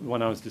as the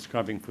one I was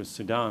describing for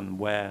Sudan,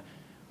 where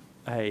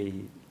a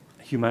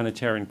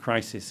humanitarian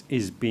crisis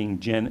is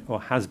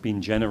has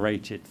been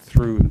generated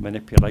through the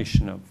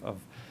manipulation of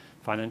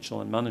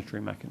financial and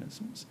monetary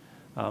mechanisms,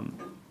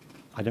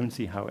 I don't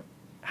see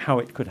how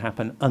it could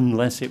happen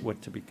unless it were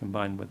to be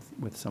combined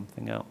with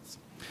something else.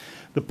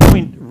 The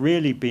point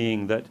really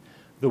being that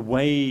the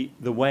way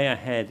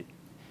ahead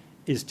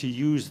is to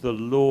use the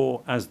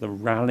law as the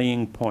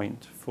rallying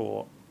point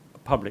for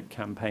public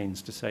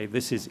campaigns to say,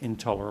 this is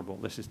intolerable,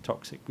 this is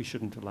toxic, we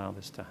shouldn't allow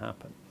this to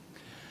happen.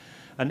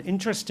 And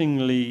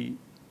interestingly,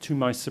 to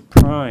my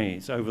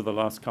surprise, over the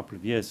last couple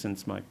of years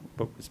since my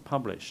book was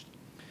published,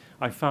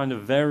 I found a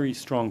very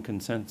strong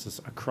consensus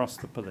across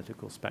the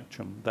political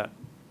spectrum that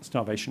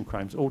starvation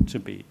crimes ought to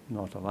be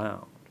not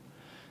allowed.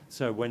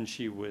 So when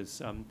she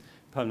was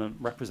permanent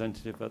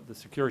representative at the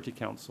Security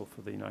Council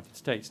for the United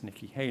States,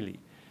 Nikki Haley,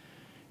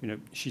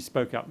 she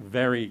spoke up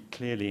very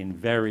clearly in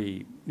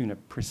very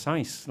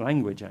precise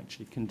language,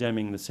 actually,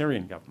 condemning the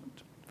Syrian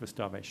government for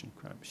starvation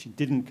crimes. She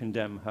didn't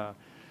condemn her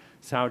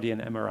Saudi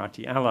and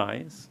Emirati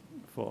allies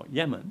for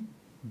Yemen,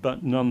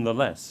 but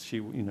nonetheless,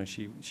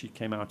 she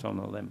came out on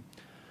a limb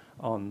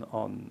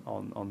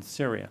on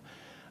Syria.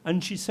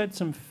 And she said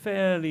some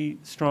fairly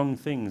strong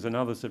things, and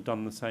others have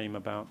done the same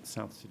about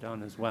South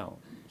Sudan as well.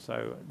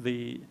 So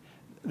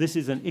this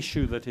is an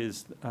issue that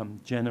is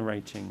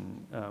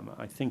generating,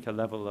 I think, a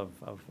level of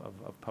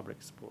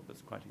public support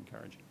that's quite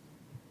encouraging.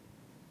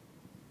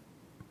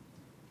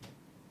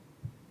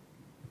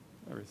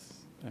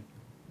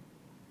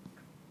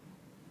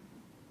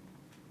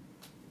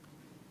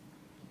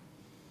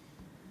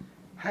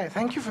 Hi,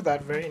 thank you for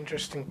that very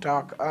interesting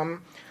talk.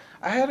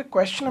 I had a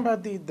question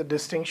about the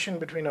distinction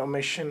between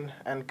omission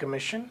and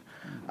commission,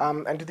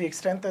 and to the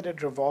extent that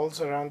it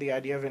revolves around the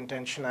idea of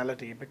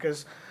intentionality,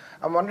 because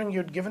I'm wondering,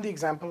 you'd given the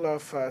example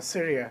of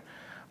Syria,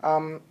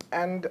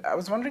 and I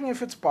was wondering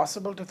if it's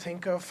possible to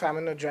think of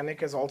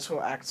faminogenic as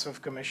also acts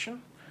of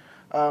commission,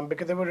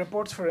 because there were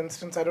reports, for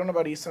instance, I don't know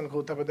about Eastern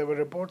Ghouta, but there were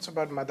reports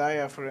about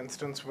Madaya, for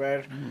instance,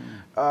 where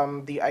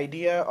the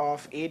idea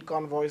of aid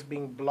convoys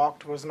being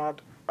blocked was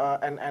not,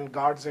 and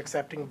guards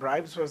accepting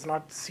bribes was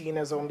not seen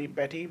as only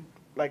petty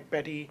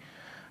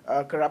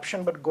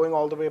corruption, but going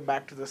all the way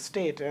back to the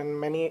state. And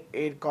many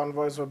aid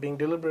convoys were being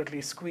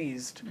deliberately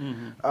squeezed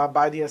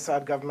by the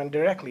Assad government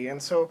directly.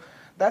 And so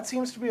that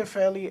seems to be a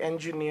fairly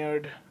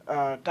engineered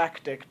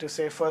tactic to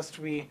say, first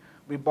we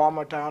bomb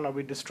a town or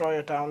we destroy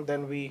a town,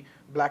 then we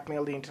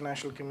blackmail the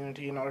international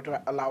community in order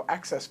to allow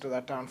access to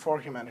that town for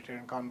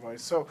humanitarian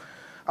convoys. So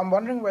I'm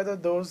wondering whether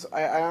those,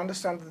 I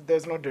understand that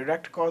there's no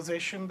direct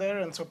causation there,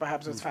 and so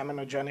perhaps it's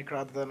faminogenic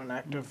rather than an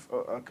act of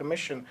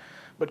commission,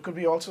 but could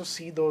we also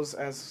see those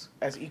as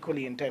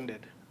equally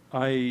intended?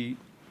 I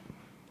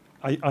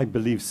I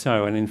believe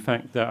so, and in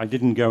fact, I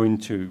didn't go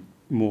into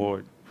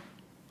more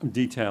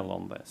detail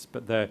on this,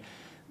 but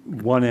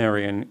one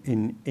area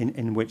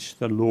in which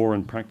the law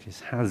and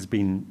practice has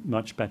been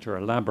much better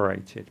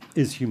elaborated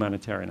is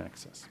humanitarian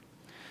access.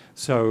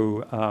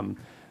 So,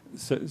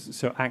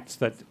 so acts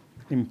that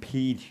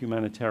impede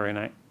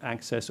humanitarian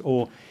access,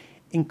 or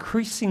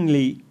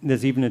increasingly,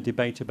 there's even a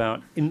debate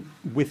about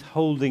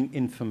withholding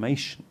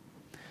information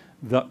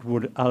that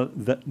would,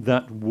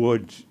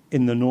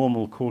 in the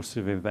normal course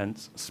of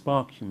events,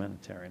 spark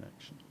humanitarian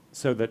action.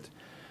 So that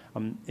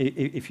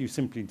if you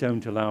simply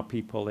don't allow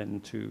people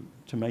in to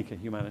make a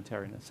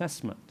humanitarian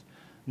assessment,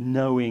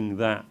 knowing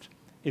that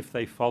if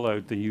they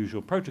followed the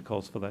usual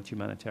protocols for that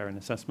humanitarian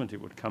assessment, it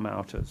would come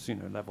out as,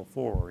 level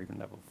 4 or even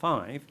level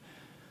 5,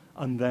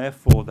 and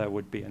therefore there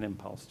would be an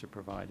impulse to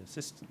provide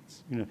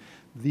assistance.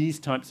 These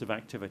types of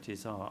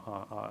activities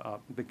are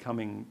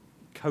becoming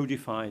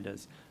codified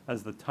as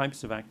the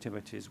types of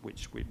activities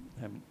which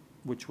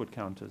would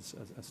count as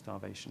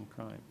starvation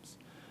crimes.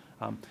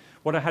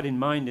 What I had in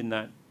mind in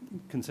that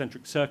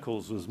concentric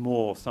circles was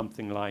more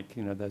something like,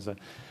 there's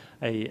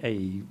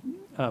a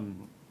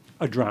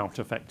drought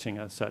affecting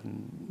a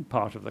certain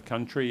part of the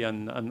country,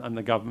 and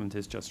the government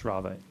is just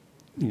rather,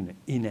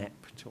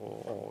 inept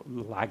or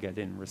laggard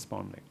in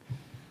responding.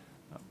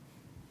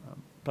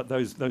 But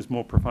those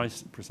more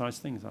precise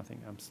things, I think,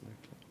 absolutely.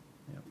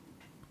 Yeah.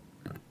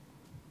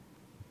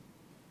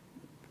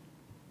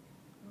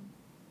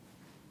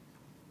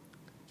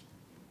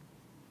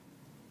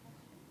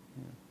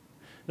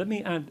 Let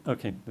me add.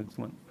 Okay, there's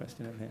one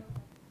question over here.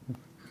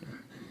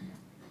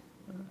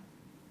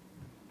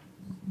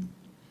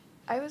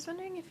 I was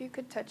wondering if you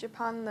could touch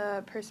upon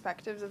the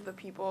perspectives of the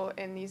people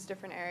in these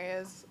different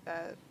areas,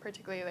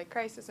 particularly like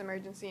crisis,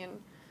 emergency, and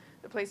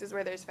the places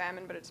where there's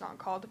famine, but it's not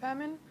called a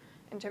famine,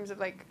 in terms of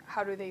like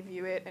how do they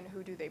view it and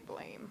who do they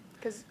blame?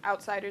 Because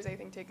outsiders, I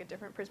think, take a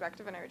different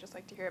perspective, and I would just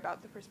like to hear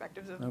about the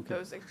perspectives of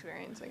those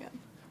experiencing it.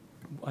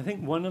 I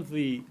think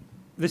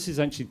this is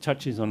actually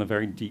touches on a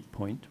very deep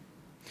point,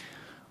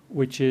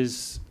 which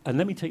is, and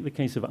let me take the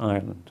case of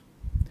Ireland.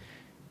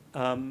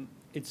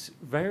 It's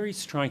very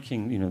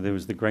striking, there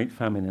was the Great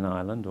Famine in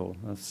Ireland, or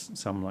as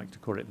some like to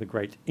call it, the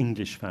Great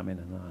English Famine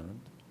in Ireland,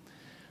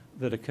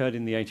 that occurred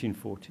in the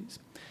 1840s.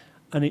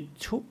 And it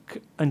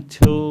took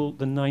until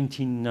the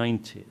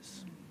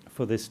 1990s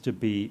for this to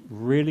be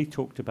really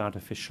talked about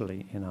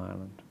officially in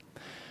Ireland.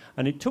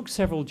 And it took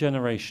several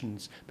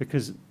generations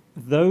because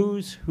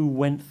those who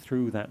went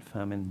through that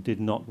famine did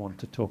not want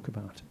to talk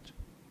about it.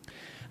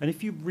 And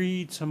if you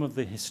read some of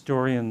the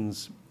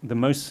historians, the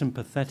most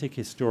sympathetic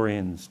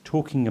historians,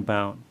 talking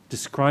about,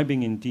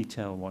 describing in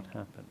detail what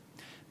happened,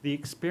 the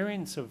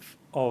experience of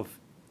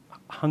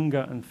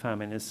hunger and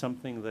famine is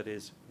something that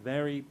is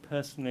very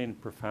personally and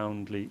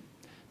profoundly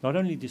not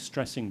only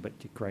distressing but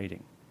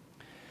degrading.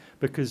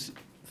 Because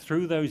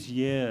through those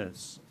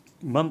years,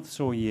 months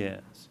or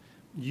years,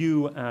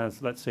 you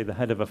as, let's say, the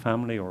head of a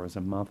family or as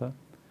a mother,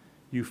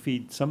 you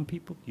feed some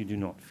people, you do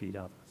not feed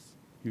others.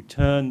 You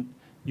turn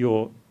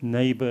your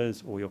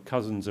neighbors or your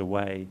cousins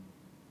away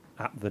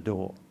at the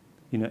door.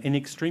 In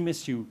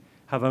extremis, you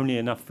have only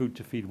enough food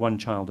to feed one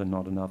child and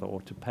not another,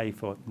 or to pay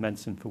for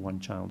medicine for one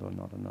child or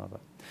not another.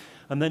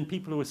 And then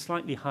people who are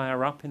slightly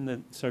higher up in the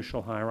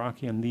social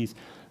hierarchy, and these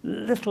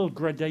little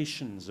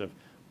gradations of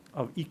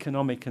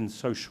economic and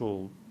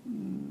social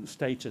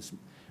status,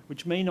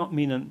 which may not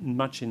mean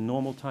much in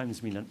normal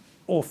times, mean an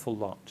awful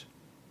lot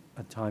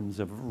at times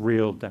of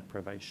real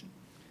deprivation,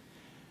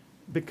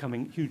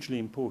 becoming hugely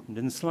important.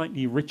 And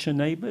slightly richer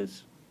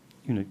neighbors,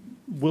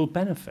 will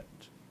benefit.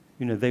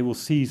 They will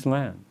seize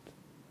land.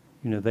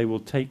 They will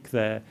take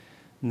their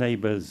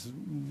neighbors'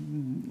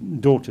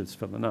 daughters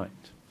for the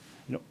night.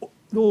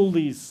 All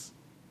these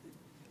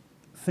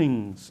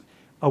things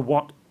are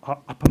what are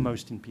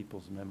uppermost in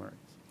people's memories.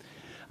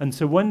 And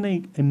so when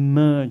they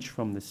emerge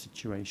from this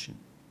situation,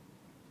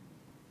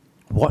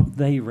 what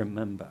they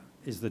remember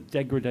is the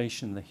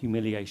degradation, the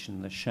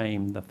humiliation, the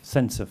shame, the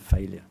sense of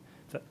failure,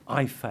 that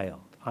I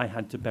failed. I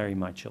had to bury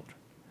my children.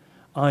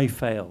 I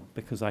failed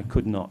because I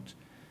could not.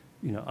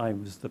 I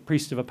was the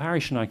priest of a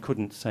parish and I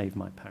couldn't save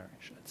my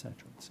parish,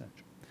 etc., etc.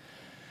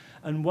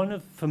 And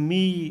for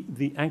me,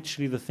 the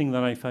thing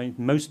that I find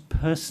most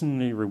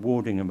personally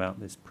rewarding about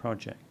this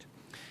project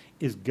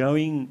is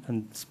going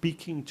and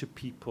speaking to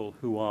people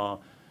who are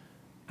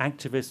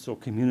activists or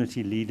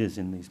community leaders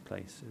in these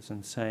places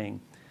and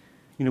saying,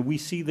 we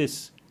see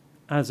this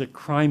as a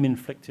crime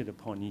inflicted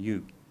upon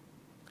you.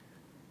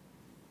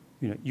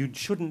 You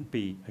shouldn't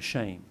be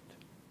ashamed.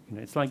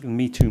 It's like the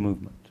Me Too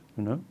movement,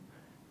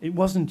 It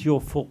wasn't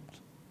your fault.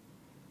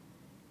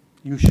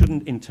 You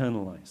shouldn't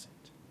internalize it.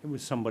 It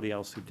was somebody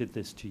else who did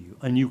this to you.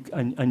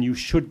 And you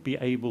should be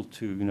able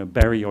to,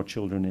 bury your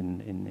children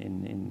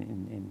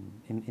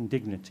in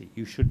dignity.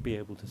 You should be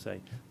able to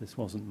say, this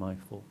wasn't my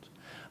fault.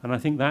 And I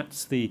think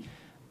that's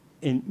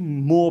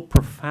more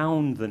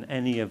profound than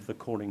any of the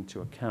calling to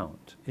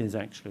account is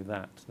actually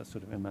that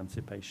sort of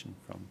emancipation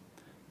from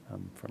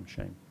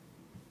shame.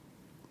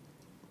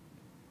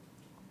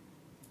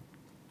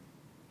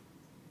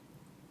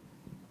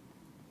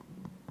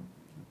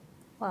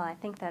 Well, I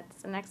think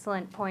that's an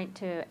excellent point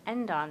to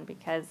end on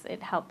because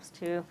it helps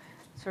to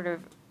sort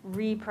of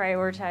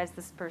reprioritize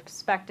this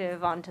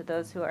perspective onto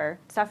those who are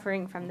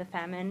suffering from the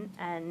famine.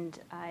 And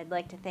I'd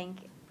like to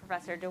thank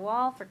Professor de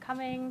Waal for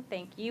coming.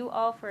 Thank you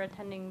all for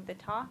attending the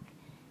talk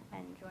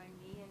and join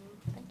me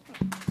in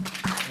thanking.